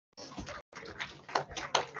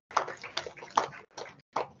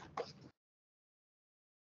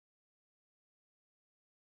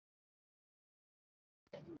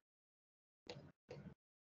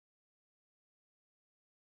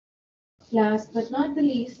 Last but not the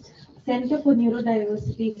least, Center for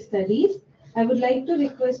Neurodiversity Studies. I would like to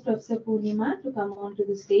request Professor Purnima to come onto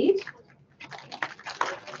the stage.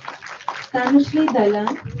 Tanushri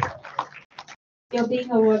Dalan, you're being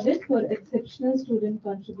awarded for exceptional student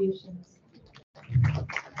contributions.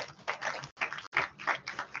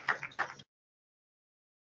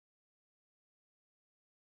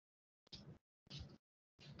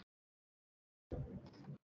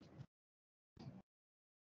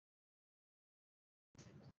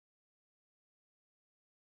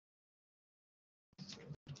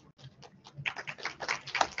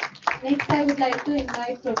 Next, I would like to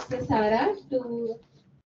invite Professor Sara to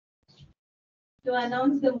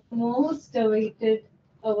announce the most awaited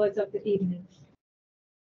awards of the evening.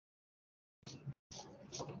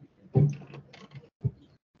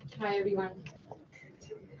 Hi, everyone.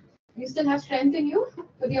 You still have strength in you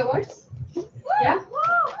for the awards? Yeah?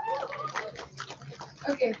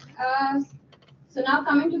 Okay. So now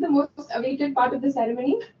coming to the most awaited part of the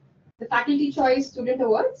ceremony, the Faculty Choice Student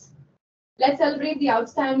Awards. Let's celebrate the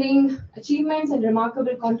outstanding achievements and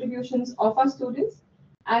remarkable contributions of our students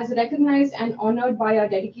as recognized and honored by our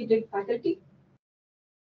dedicated faculty.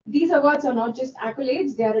 These awards are not just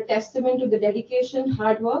accolades, they are a testament to the dedication,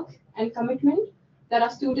 hard work, and commitment that our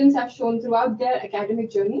students have shown throughout their academic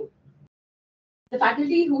journey. The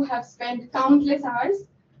faculty who have spent countless hours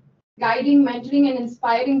guiding, mentoring, and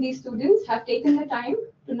inspiring these students have taken the time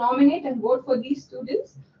to nominate and vote for these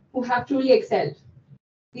students who have truly excelled.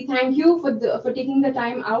 We thank you for taking the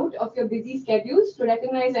time out of your busy schedules to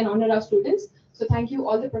recognize and honor our students. So thank you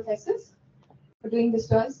all the professors for doing this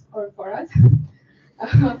to us or for us.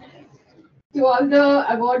 To all the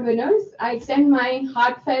award winners, I extend my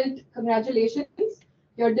heartfelt congratulations.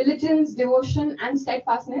 Your diligence, devotion, and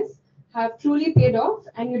steadfastness have truly paid off,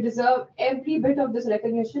 and you deserve every bit of this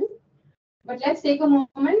recognition. But let's take a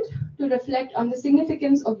moment to reflect on the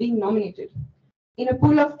significance of being nominated. In a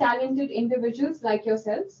pool of talented individuals like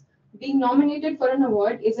yourselves, being nominated for an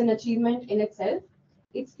award is an achievement in itself.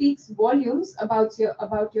 It speaks volumes about your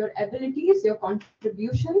abilities, your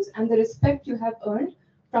contributions, and the respect you have earned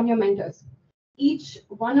from your mentors. Each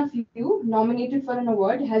one of you nominated for an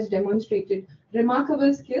award has demonstrated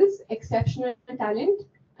remarkable skills, exceptional talent,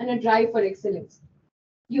 and a drive for excellence.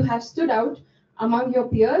 You have stood out among your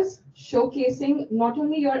peers, showcasing not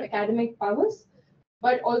only your academic powers,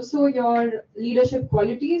 but also your leadership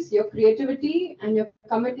qualities, your creativity, and your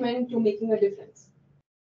commitment to making a difference.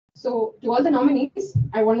 So, to all the nominees,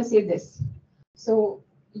 I want to say this. So,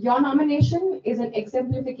 your nomination is an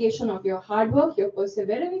exemplification of your hard work, your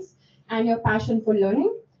perseverance, and your passion for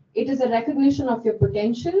learning. It is a recognition of your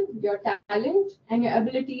potential, your talent, and your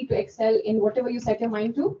ability to excel in whatever you set your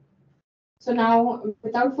mind to. So now,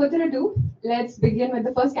 without further ado, let's begin with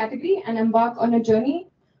the first category and embark on a journey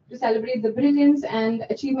to celebrate the brilliance and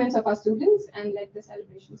achievements of our students, and let the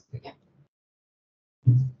celebrations begin.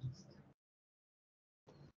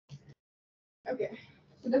 Okay,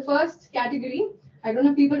 so the first category, I don't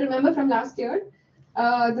know if people remember from last year,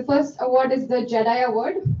 the first award is the Jedi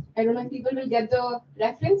Award. I don't know if people will get the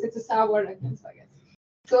reference, it's a Star Wars reference, I guess.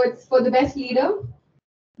 So it's for the best leader.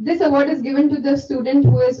 This award is given to the student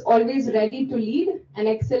who is always ready to lead, an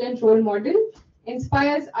excellent role model,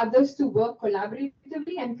 inspires others to work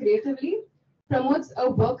collaboratively and creatively, promotes a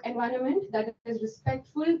work environment that is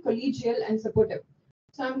respectful, collegial, and supportive.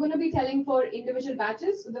 So I'm going to be telling for individual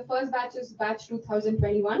batches. So the first batch is batch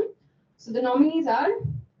 2021. So the nominees are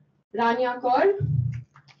Rania Kaur,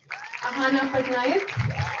 Ahana Patnaik,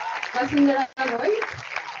 Vasundhara Roy,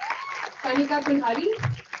 Kanika Kulhari,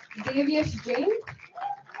 Devyesh Jain,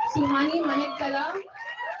 Suhani Manekkala,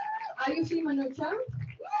 Ayushi Manocha,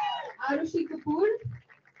 Arushi Kapoor,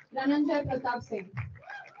 Rananjay Pratap Singh.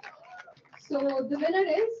 So the winner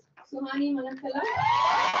is Suhani Manekkala.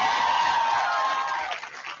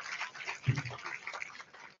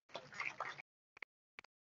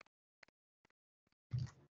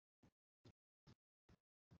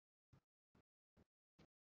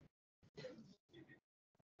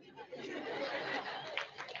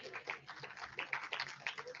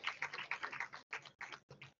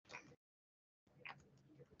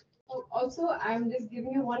 also, I'm just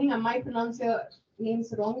giving you a warning. I might pronounce your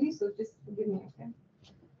names wrongly, so just forgive me. Okay.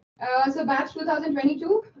 So batch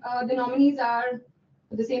 2022, the nominees are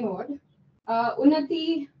for the same award.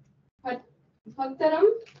 Unnati Bhaktaram,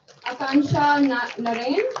 Akansha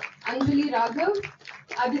Narayan, Anjali Raghav,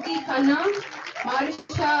 Aditi Khanna,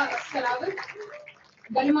 Marisha Sarawat,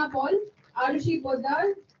 Garima Paul, Arushi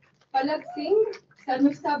Poddar, Palak Singh,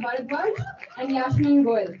 Sarmishta Bharadwaj, and Yasmin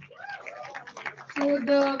Goel. So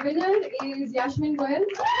the winner is Yasmin Goel.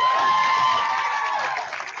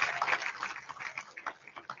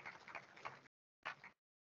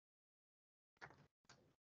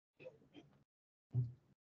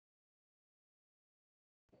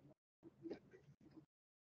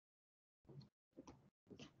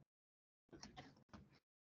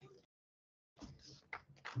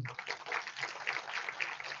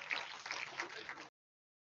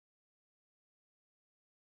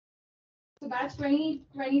 So batch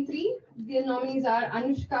 2023, the nominees are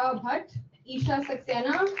Anushka Bhatt, Isha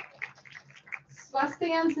Saxena,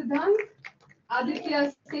 Swastayan Siddhant,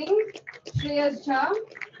 Aditya Singh, Shreyas Jha,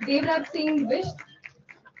 Devraj Singh Visht,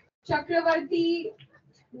 Chakravarti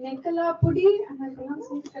Nekala Pudi, am I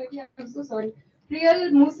pronouncing it correctly? I'm so sorry. Priyal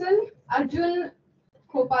Musal, Arjun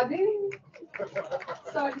Khopade.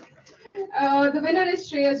 Sorry. The winner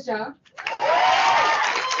is Shreyas Jha.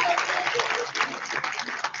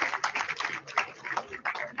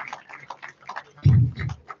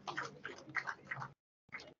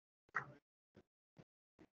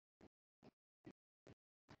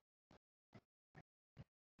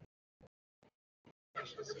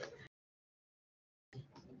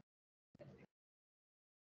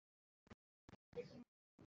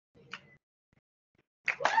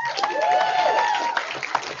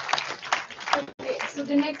 Okay, so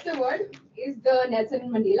the next award is the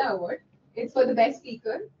Nelson Mandela Award. It's for the best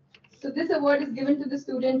speaker. So this award is given to the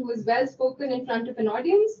student who is well spoken in front of an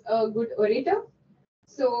audience, a good orator.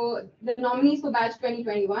 So the nominees for batch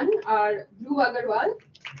 2021 are Dhruv Agarwal,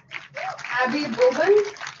 Abhi Boban,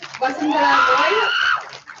 Vasundhara Roy,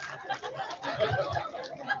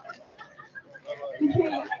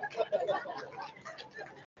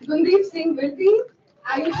 Gundeep Singh Virti,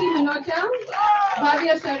 Ayushi Minocha,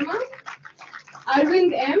 Bhavya Sharma,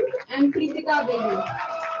 Arvind M, and Kritika Bedi.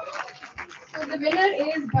 So the winner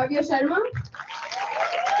is Bhavya Sharma.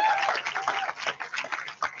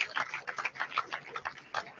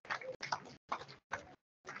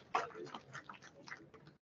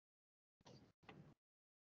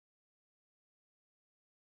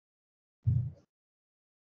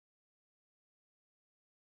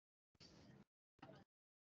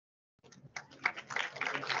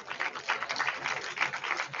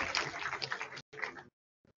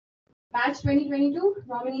 Batch 2022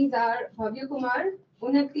 nominees are Bhavya Kumar,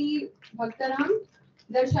 Unnati Bhaktaram,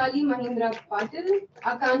 Darshali Mahindra Patil,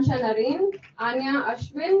 Akansha Naren, Anya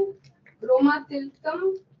Ashwin, Roma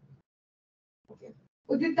Tilkam,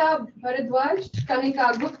 Udita Bharadwaj,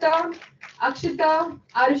 Kanika Gupta, Akshita,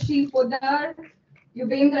 Arushi Podar,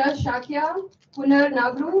 Yubendra Shakya, Punar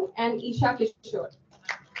Nagru, and Isha Kishore.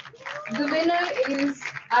 The winner is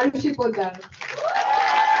Arushi Podar.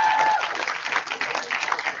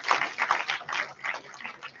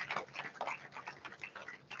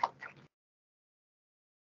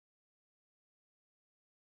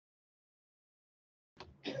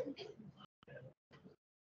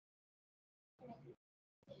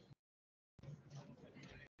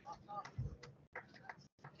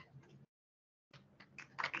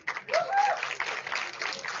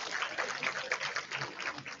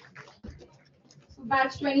 So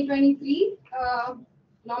batch 2023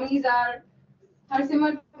 nominees are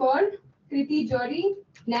Harsimar Kaur, Kriti Jori,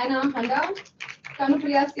 Naina Handa,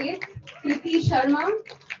 Kanupriya Seth, Kriti Sharma,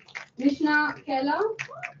 Nishna Kela,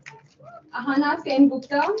 Ahana Sen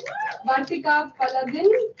Gupta, Vartika Paladin,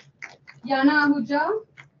 Yana Ahuja,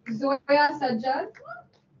 Zoya Sajjad,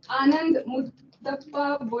 Anand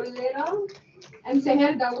Muttappa Bolera, and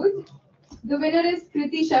Seher Dawood. The winner is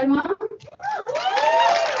Kriti Sharma.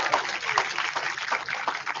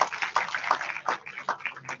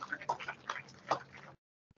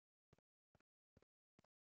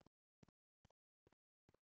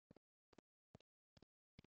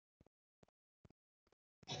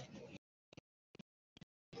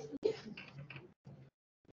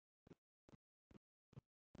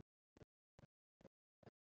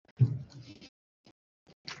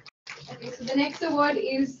 Okay, so the next award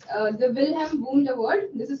is the Wilhelm Wundt Award.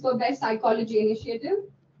 This is for Best Psychology Initiative.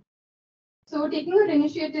 So taking an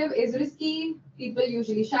initiative is risky. People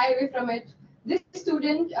usually shy away from it. This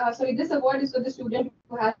award is for the student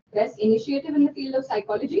who has best initiative in the field of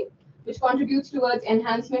psychology. which contributes towards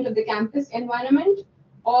enhancement of the campus environment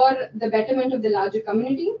or the betterment of the larger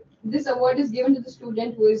community. This award is given to the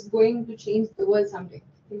student who is going to change the world someday.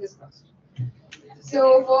 Fingers crossed.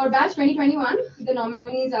 So for batch 2021, the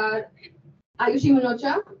nominees are Ayushi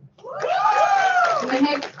Manocha,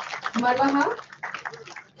 Mehek Marwaha,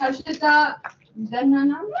 Harshita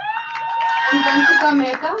Dhanana, and Kansika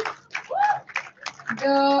Mehta.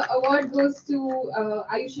 The award goes to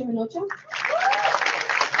Ayushi Manocha.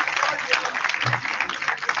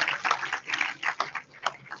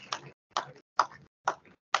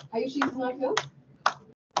 Ayushi is not here.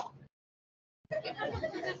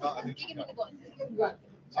 I think she won. Good.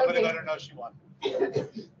 Somebody Okay. let her know she won.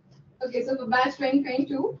 Okay, so for batch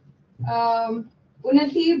 2022,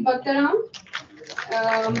 Unnati Bhaktaram,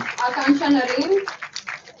 Akansha Naren,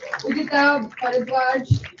 Udita Bharadwaj,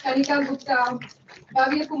 Kanika Gupta,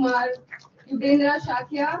 Bhavya Kumar, Yudendra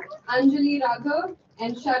Shakya, Anjali Raghav,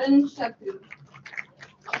 and Sharan Shatri.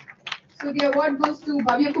 So the award goes to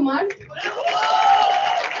Bhavya Kumar.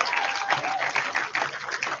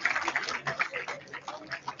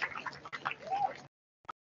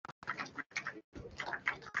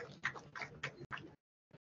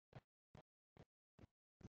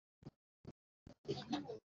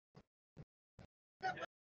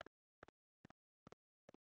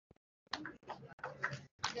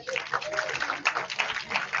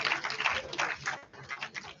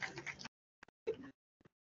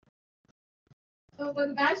 So for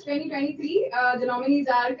the batch 2023, the nominees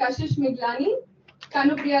are Kashish Miglani,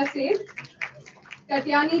 Kanupriya Seth,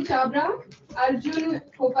 Katyani Chabra, Arjun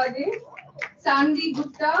Khopade, Sanvi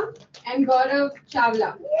Gupta, and Gaurav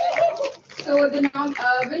Chawla. So the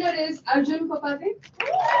winner is Arjun Khopade.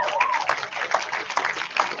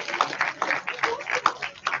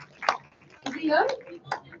 Is he here?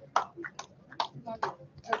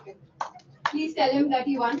 Okay. Please tell him that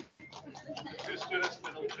he won. Two students,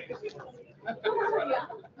 middle change.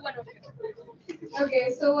 Okay,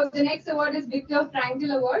 so the next award is Victor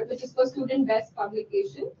Frankl Award, which is for student best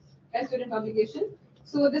student publication.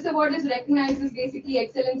 So this award is recognizes basically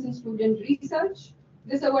excellence in student research.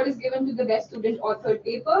 This award is given to the best student authored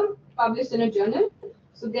paper published in a journal.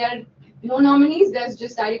 So there are no nominees, there's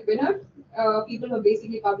just direct winner, people who have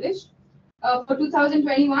basically published. For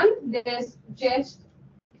 2021, there's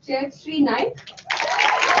Jayashree Naik.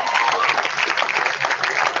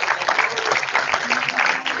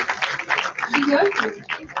 She here?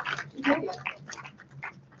 Okay.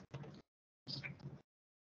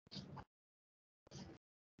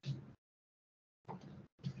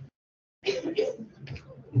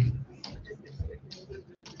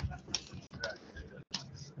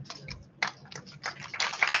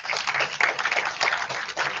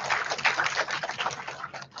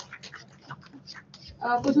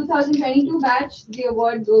 For 2022 batch, the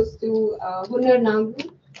award goes to Hunar Nagru.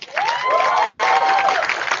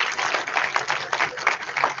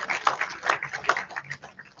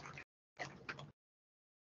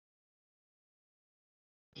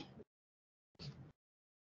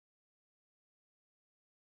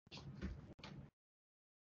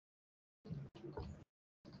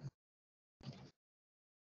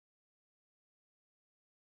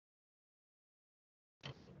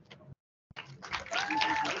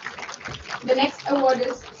 The next award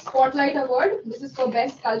is Spotlight Award. This is for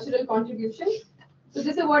Best Cultural Contribution. So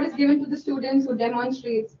this award is given to the students who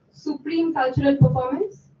demonstrate supreme cultural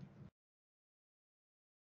performance,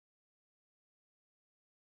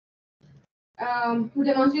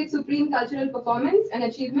 and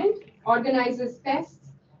achievement, organizes fests,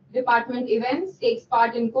 department events, takes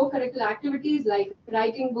part in co-curricular activities like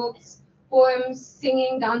writing books, poems,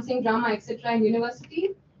 singing, dancing, drama, etc. in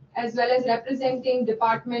university, as well as representing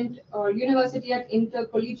department or university at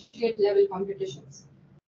intercollegiate level competitions.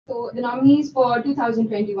 So the nominees for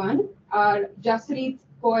 2021 are Jaspreet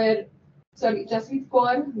Kaur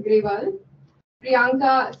Grewal,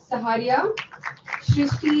 Priyanka Saharia,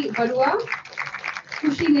 Shrishti Barua,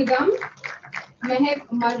 Khushi Nigam, Mehek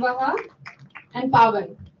Marwaha, and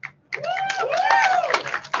Pawan.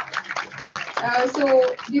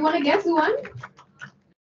 So, do you want to guess who won?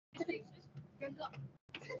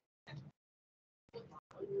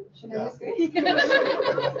 Should I just say?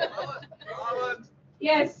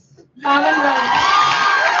 Yes, Pawan won.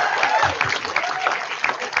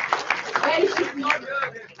 Well, she's not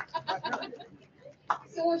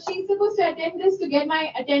so she's supposed to attend this to get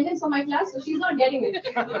my attendance for my class, so she's not getting it.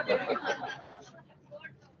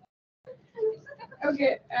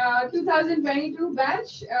 Okay, 2022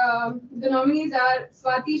 batch. The nominees are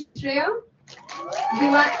Swati Shreya,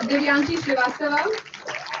 Divyanshi Srivastava,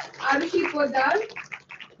 Arushi Poddar,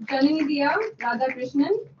 Janani Diya, Radha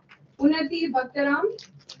Krishnan, Unnati Bhaktaram,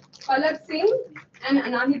 Palak Singh, and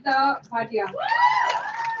Anahita Bhatia.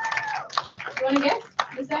 You want to guess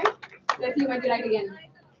this time? Let's see, you might be right again.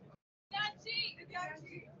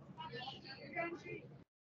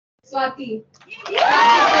 Swati.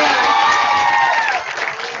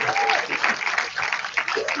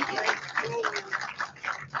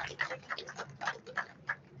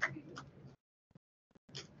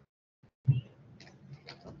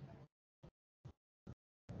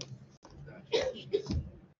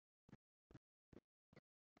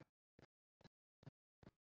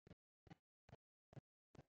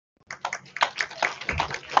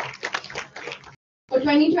 For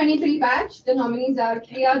 2023 batch, the nominees are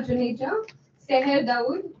Priya Juneja, Seher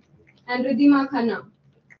Dawood, and Ridhima Khanna.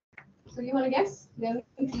 So you want to guess? They haven't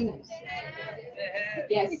seen it.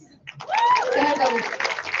 Yes. Seher Dawood.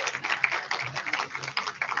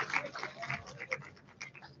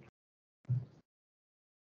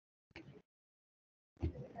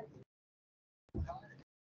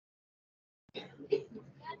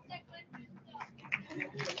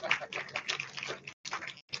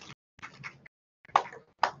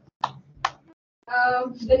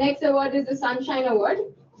 The next award is the Sunshine Award.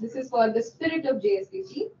 This is for the spirit of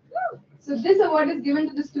JSPC. So this award is given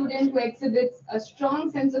to the student who exhibits a strong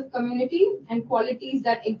sense of community and qualities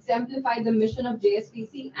that exemplify the mission of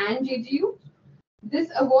JSPC and JGU. This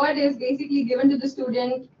award is basically given to the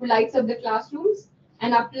student who lights up the classrooms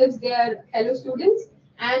and uplifts their fellow students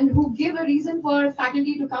and who give a reason for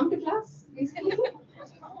faculty to come to class, basically.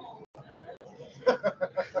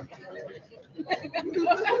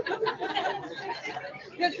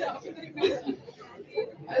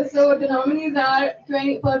 So the nominees are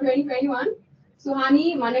for 2021,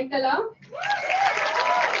 Suhani Manektala,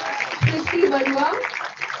 Kristi Barua,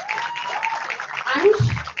 Ansh,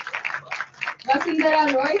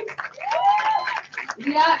 Vasundhara Roy,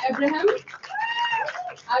 Ria Abraham,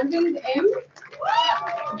 Arvind M,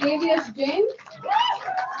 JVS Jain,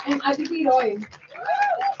 and Aditi Roy.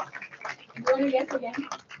 You want to guess again?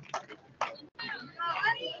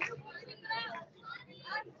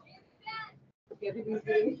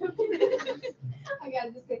 Everybody's doing it. Okay,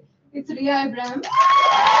 I'll just say it's Ria Abraham.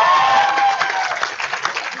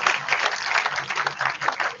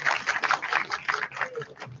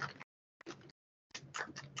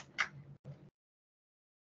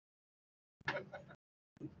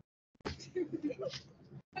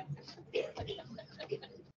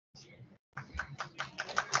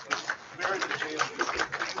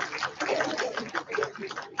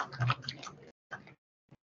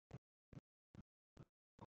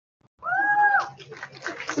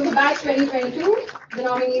 So the batch 2022, the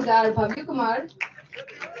nominees are Bhavya Kumar,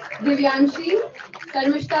 Divyanshi,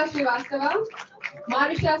 Sarmishta Srivastava,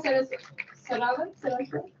 Marisha Saraswat,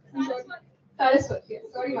 yes,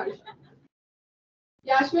 sorry Marisha.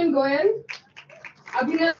 Yashmin Goyal,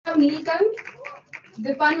 Abhinav Neelkant,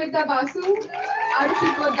 Dipanvita Basu,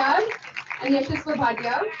 Arushi Poddar, and Yashasva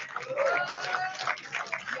Bhatia.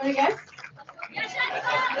 You want to guess?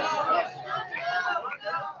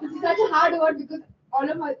 This is such a hard award because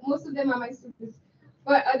most of them are my students.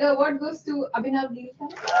 But the award goes to Abhinav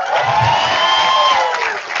Neelkant.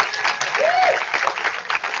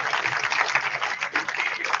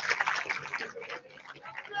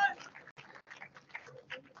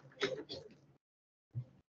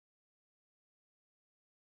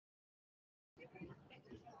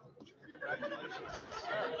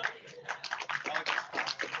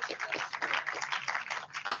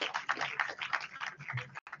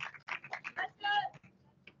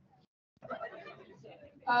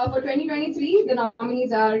 For 2023, the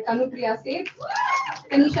nominees are Kanupriya Seth,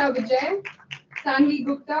 Tanisha Vijay, Sanvi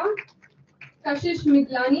Gupta, Kashish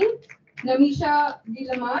Miglani, Namisha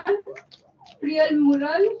Gilamar, Priyal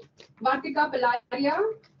Mural, Vartika Palaria,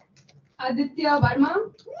 Aditya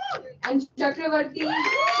Verma, and Chakravarti.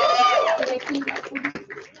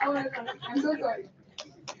 Oh, I'm so sorry.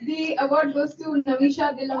 The award goes to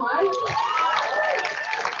Namisha Gilamar.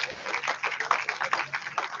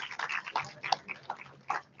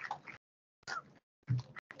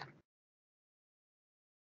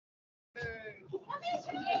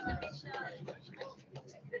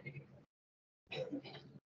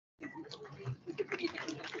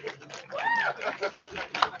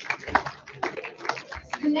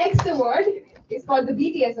 The next award is called the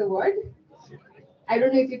BTS Award. I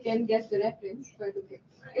don't know if you can guess the reference, but okay.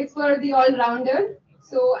 It's for the all-rounder.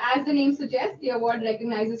 So as the name suggests, the award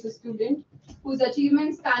recognizes a student whose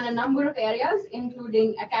achievements span a number of areas,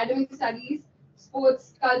 including academic studies,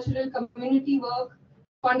 sports, cultural, community work,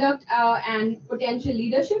 conduct, and potential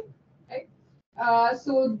leadership. Right?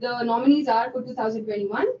 So the nominees are for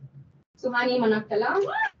 2021, Suhani Manaktala,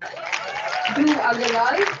 Dhruv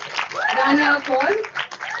Agarwal, Rania Kaur,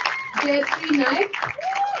 Jayashree Naik,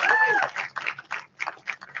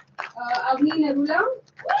 Avni Narula,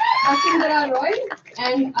 Vasundhara Roy,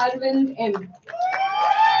 and Arvind M.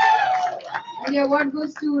 And the award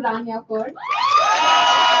goes to Rania Kaur.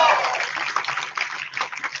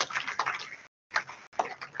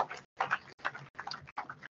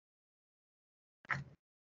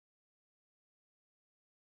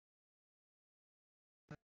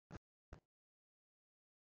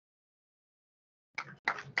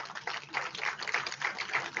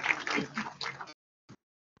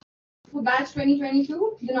 For batch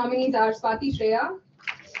 2022, the nominees are Swati Shreya,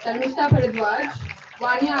 Sharmishta Bharadwaj,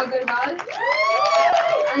 Vanya Agarwal,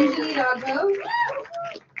 Anjali Raghav,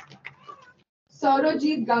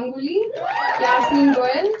 Saurajit Ganguly, Yasmin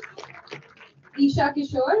Goyal, Isha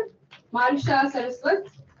Kishore, Marsha Saraswat,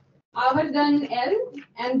 Avardhan L,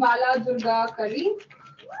 and Bala Durga Kari.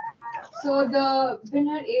 So the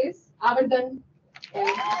winner is Avardhan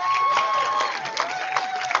L.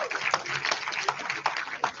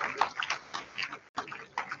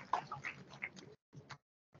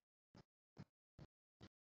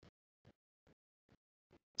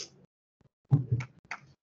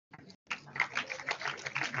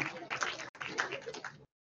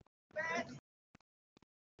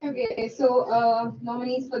 Okay, so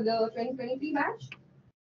nominees for the 2023 batch.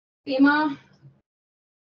 Pema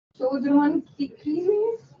Chodron Tikri.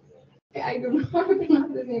 I don't know how to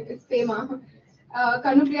pronounce his name. It's Pema.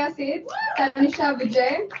 Kanupriya Seth, Tanisha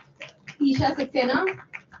Vijay, Isha Saxena,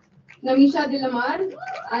 Namisha Dilamar,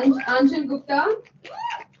 Anshul Gupta,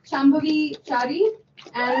 Shambhavi Chari,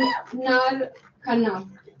 and Nar Khanna.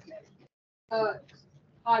 Nar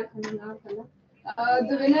Khanna.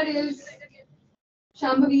 The winner is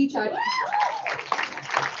Shambhavi Chari.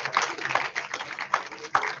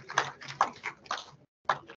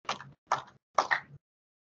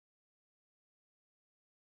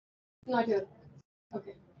 Not here.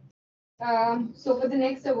 Okay. So for the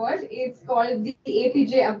next award, it's called the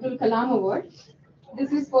APJ Abdul Kalam Award.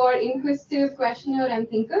 This is for inquisitive, questioner, and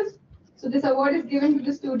thinkers. So this award is given to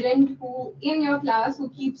the student who, in your class, who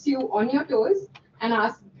keeps you on your toes and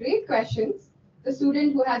asks great questions. The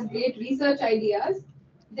student who has great research ideas.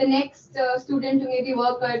 The next student to maybe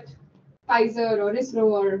work at Pfizer or ISRO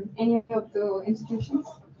or any of the institutions,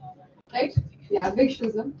 right? Yeah, big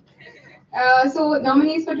shoes. So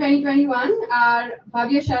nominees for 2021 are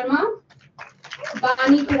Bhavya Sharma,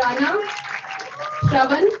 Bani Khurana,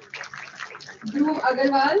 Shravan, Dhruv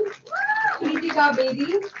Agarwal, Kritika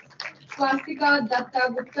Bedi, Swastika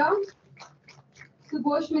Datta Gupta,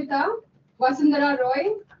 Subhoshmita, Vasundhara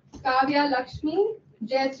Roy, Kavya Lakshmi,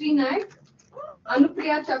 Jayashree Naik,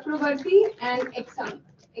 Anupriya Chakravarti, and Ekshan.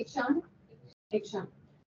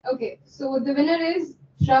 Okay, so the winner is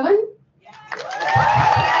Shravan.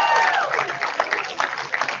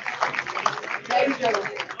 Right, Shravan.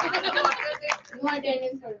 No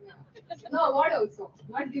attendance for me. No award also.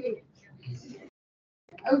 Not giving it.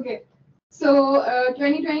 Okay. So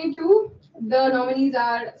 2022, the nominees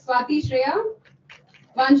are Swati Shreya,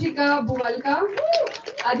 Vanshika Bhuvalka,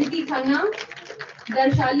 Aditi Khanna,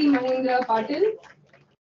 Darshali Mahendra Patil,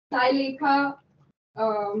 Sai Lekha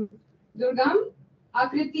Durgam,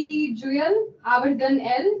 Akriti Juyal, Avardhan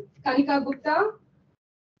L, Kanika Gupta,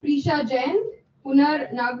 Prisha Jain,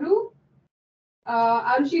 Punar Nagru,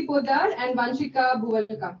 Arushi Podar, and Vanshika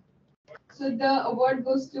Bhuvalka. So the award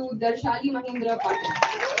goes to Darshali Mahendra Patil.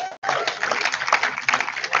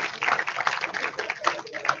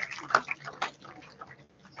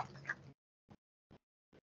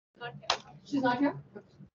 She's not here.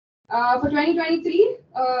 For 2023,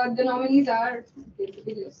 the nominees are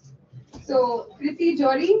so Kriti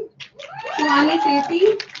Jori, Suhani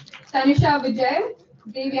Sethi, Tanisha Vijay,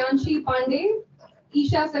 Devyanshi Pandey,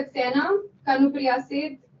 Isha Saxena, Kanupriya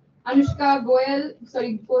Seth, Anushka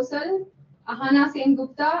Gosal, Ahana Sen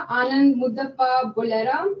Gupta, Anand Muddappa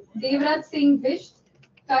Bolera, Devrat Singh Visht,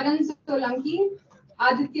 Karan Solanki,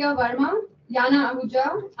 Aditya Verma, Yana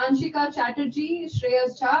Ahuja, Anshika Chatterjee,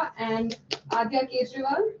 Shreyas Jha, and Adya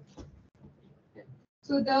Kejriwal.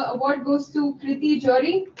 So the award goes to Kriti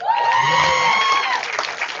Jori.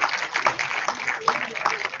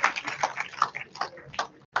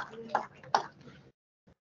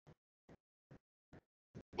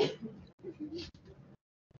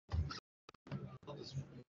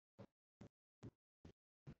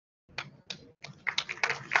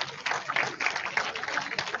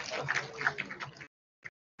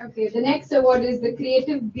 Okay, the next award is the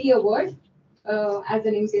Creative B Award. As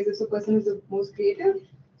the name says, it's the person who's the most creative.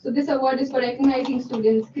 So this award is for recognizing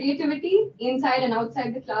students' creativity inside and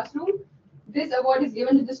outside the classroom. this award is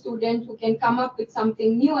given to the student who can come up with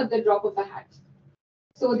something new at the drop of a hat.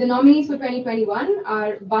 So the nominees for 2021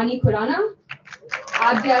 are Bani Khurana,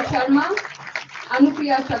 Adya Sharma,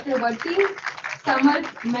 Anupriya Chakrabarti,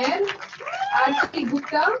 Samarth Mer, Archie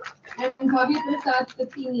Gupta, and Bhavi Prasad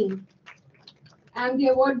Tatini. And the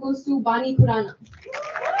award goes to Bani Khurana.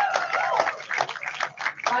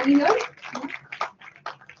 Bani here? No?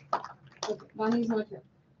 Okay, Bani is not here.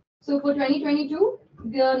 So for 2022,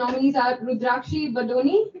 the nominees are Rudrakshi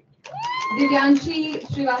Badoni, Divyanshi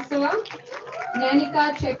Srivastava,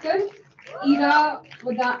 Nanika Chekkar, Ira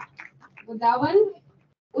Vadavan,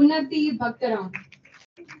 Unnati Bhaktaram.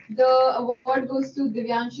 The award goes to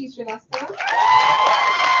Divyanshi Srivastava.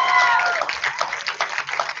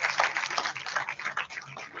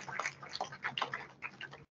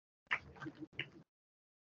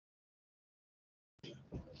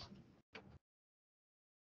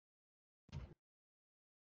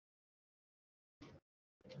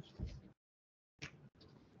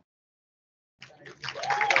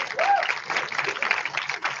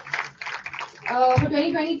 For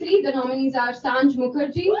 2023, the nominees are Sanj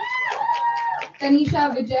Mukherjee,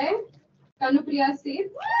 Tanisha Vijay, Kanupriya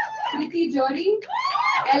Seth, Kriti Jori,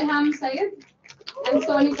 Elham Syed, and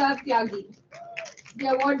Sonika Tyagi. The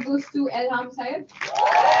award goes to Elham Syed.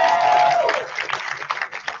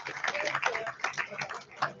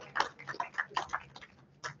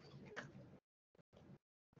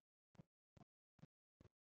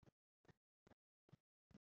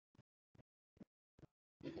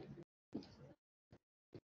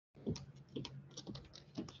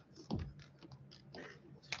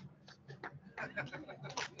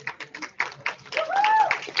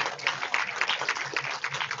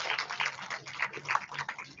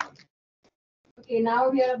 Okay, now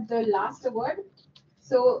we have the last award.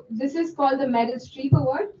 So this is called the Meryl Streep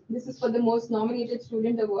Award. This is for the most nominated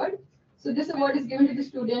student award. So this award is given to the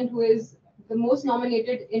student who is the most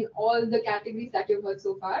nominated in all the categories that you've heard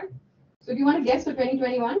so far. So do you want to guess for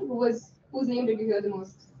 2021 whose name did you hear the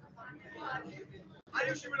most?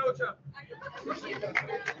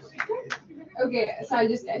 Okay, so I'll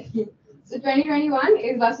just tell you. So 2021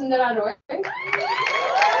 is Vasundhara Roy.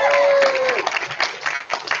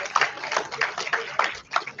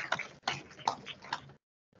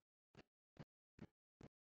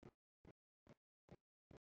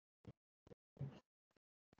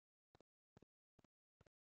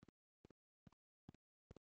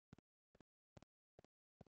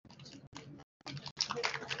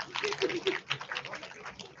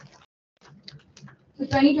 So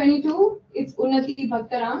 2022, it's Unnati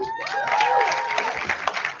Bhaktaram.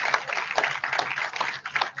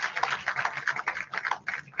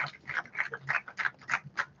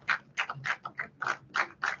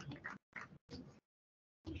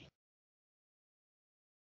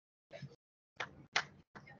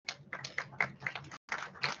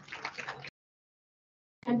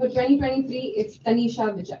 And for 2023, it's Tanisha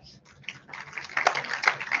Vijay.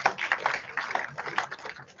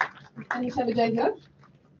 Tanisha Vijay here?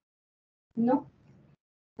 No?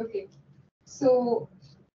 Okay. So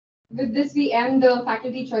with this, we end the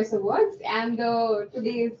Faculty Choice Awards and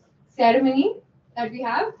today's ceremony that we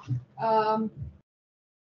have.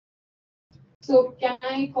 So can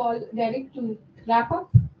I call Derek to wrap up,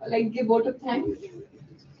 like give vote of thanks?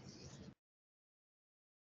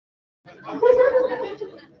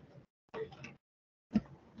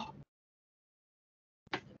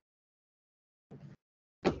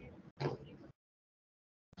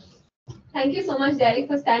 Thank you so much, Derek,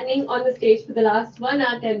 for standing on the stage for the last 1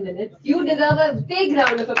 hour, 10 minutes. You deserve a big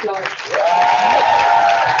round of applause.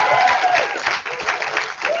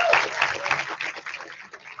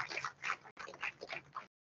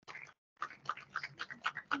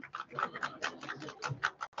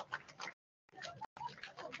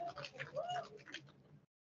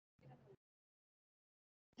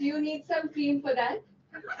 Do you need some cream for that?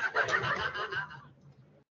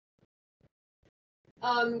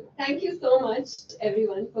 Thank you so much,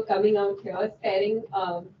 everyone, for coming out here, sparing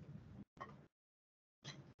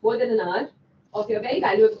more than an hour of your very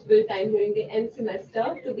valuable time during the end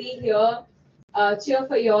semester to be here, cheer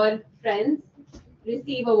for your friends,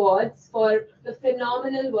 receive awards for the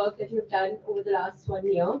phenomenal work that you've done over the last 1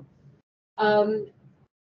 year.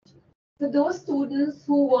 For those students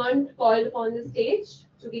who weren't called upon the stage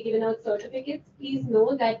to be given out certificates, please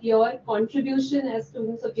know that your contribution as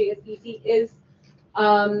students of JSPC is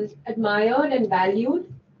admired and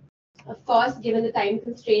valued. Of course, given the time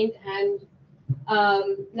constraint and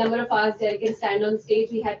number of hours Derek can stand on stage,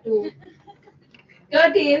 we had to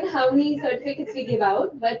curtail how many certificates we give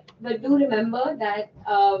out. But do remember that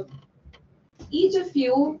each of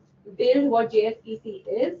you build what JSPC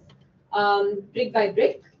is, brick by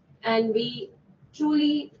brick, and we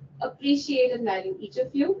truly appreciate and value each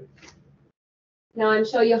of you. Now I'm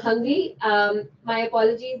sure you're hungry. My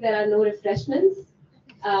apologies, there are no refreshments.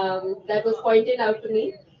 That was pointed out to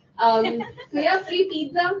me. So yeah, free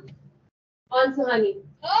pizza on Suhani.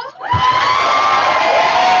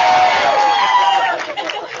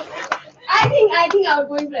 I think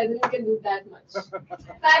outgoing president can do that much.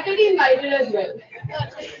 Faculty invited as well.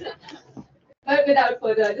 But without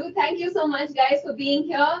further ado, thank you so much, guys, for being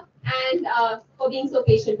here and for being so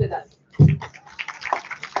patient with us.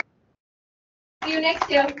 See you next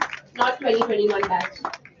year, not 2021 batch.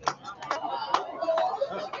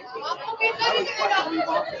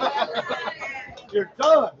 You're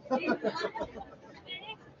done.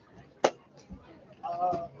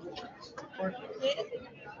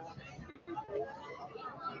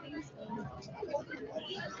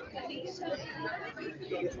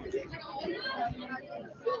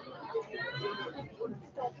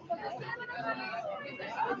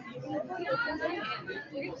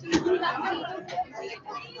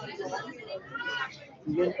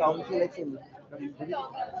 Student Council election.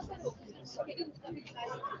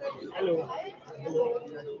 Hello.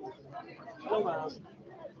 Hello, ma'am.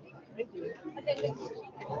 Thank you.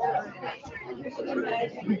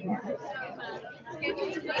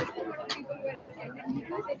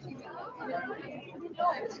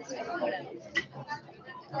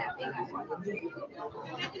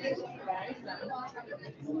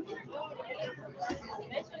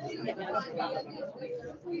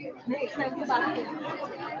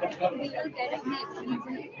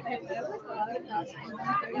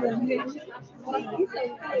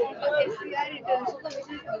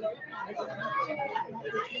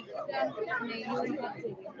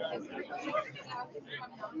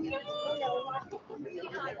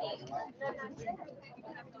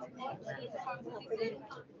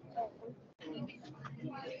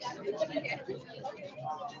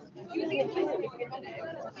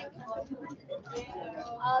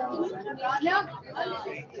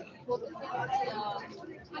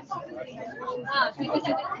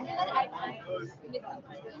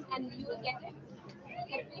 And you will get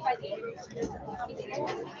it by the end.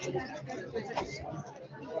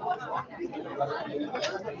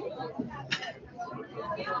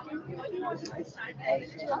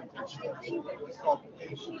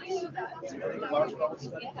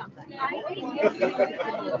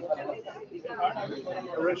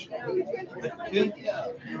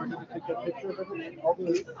 You were going to take a picture of everything, all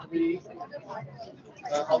the three student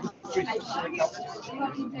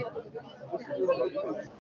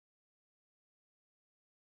councils.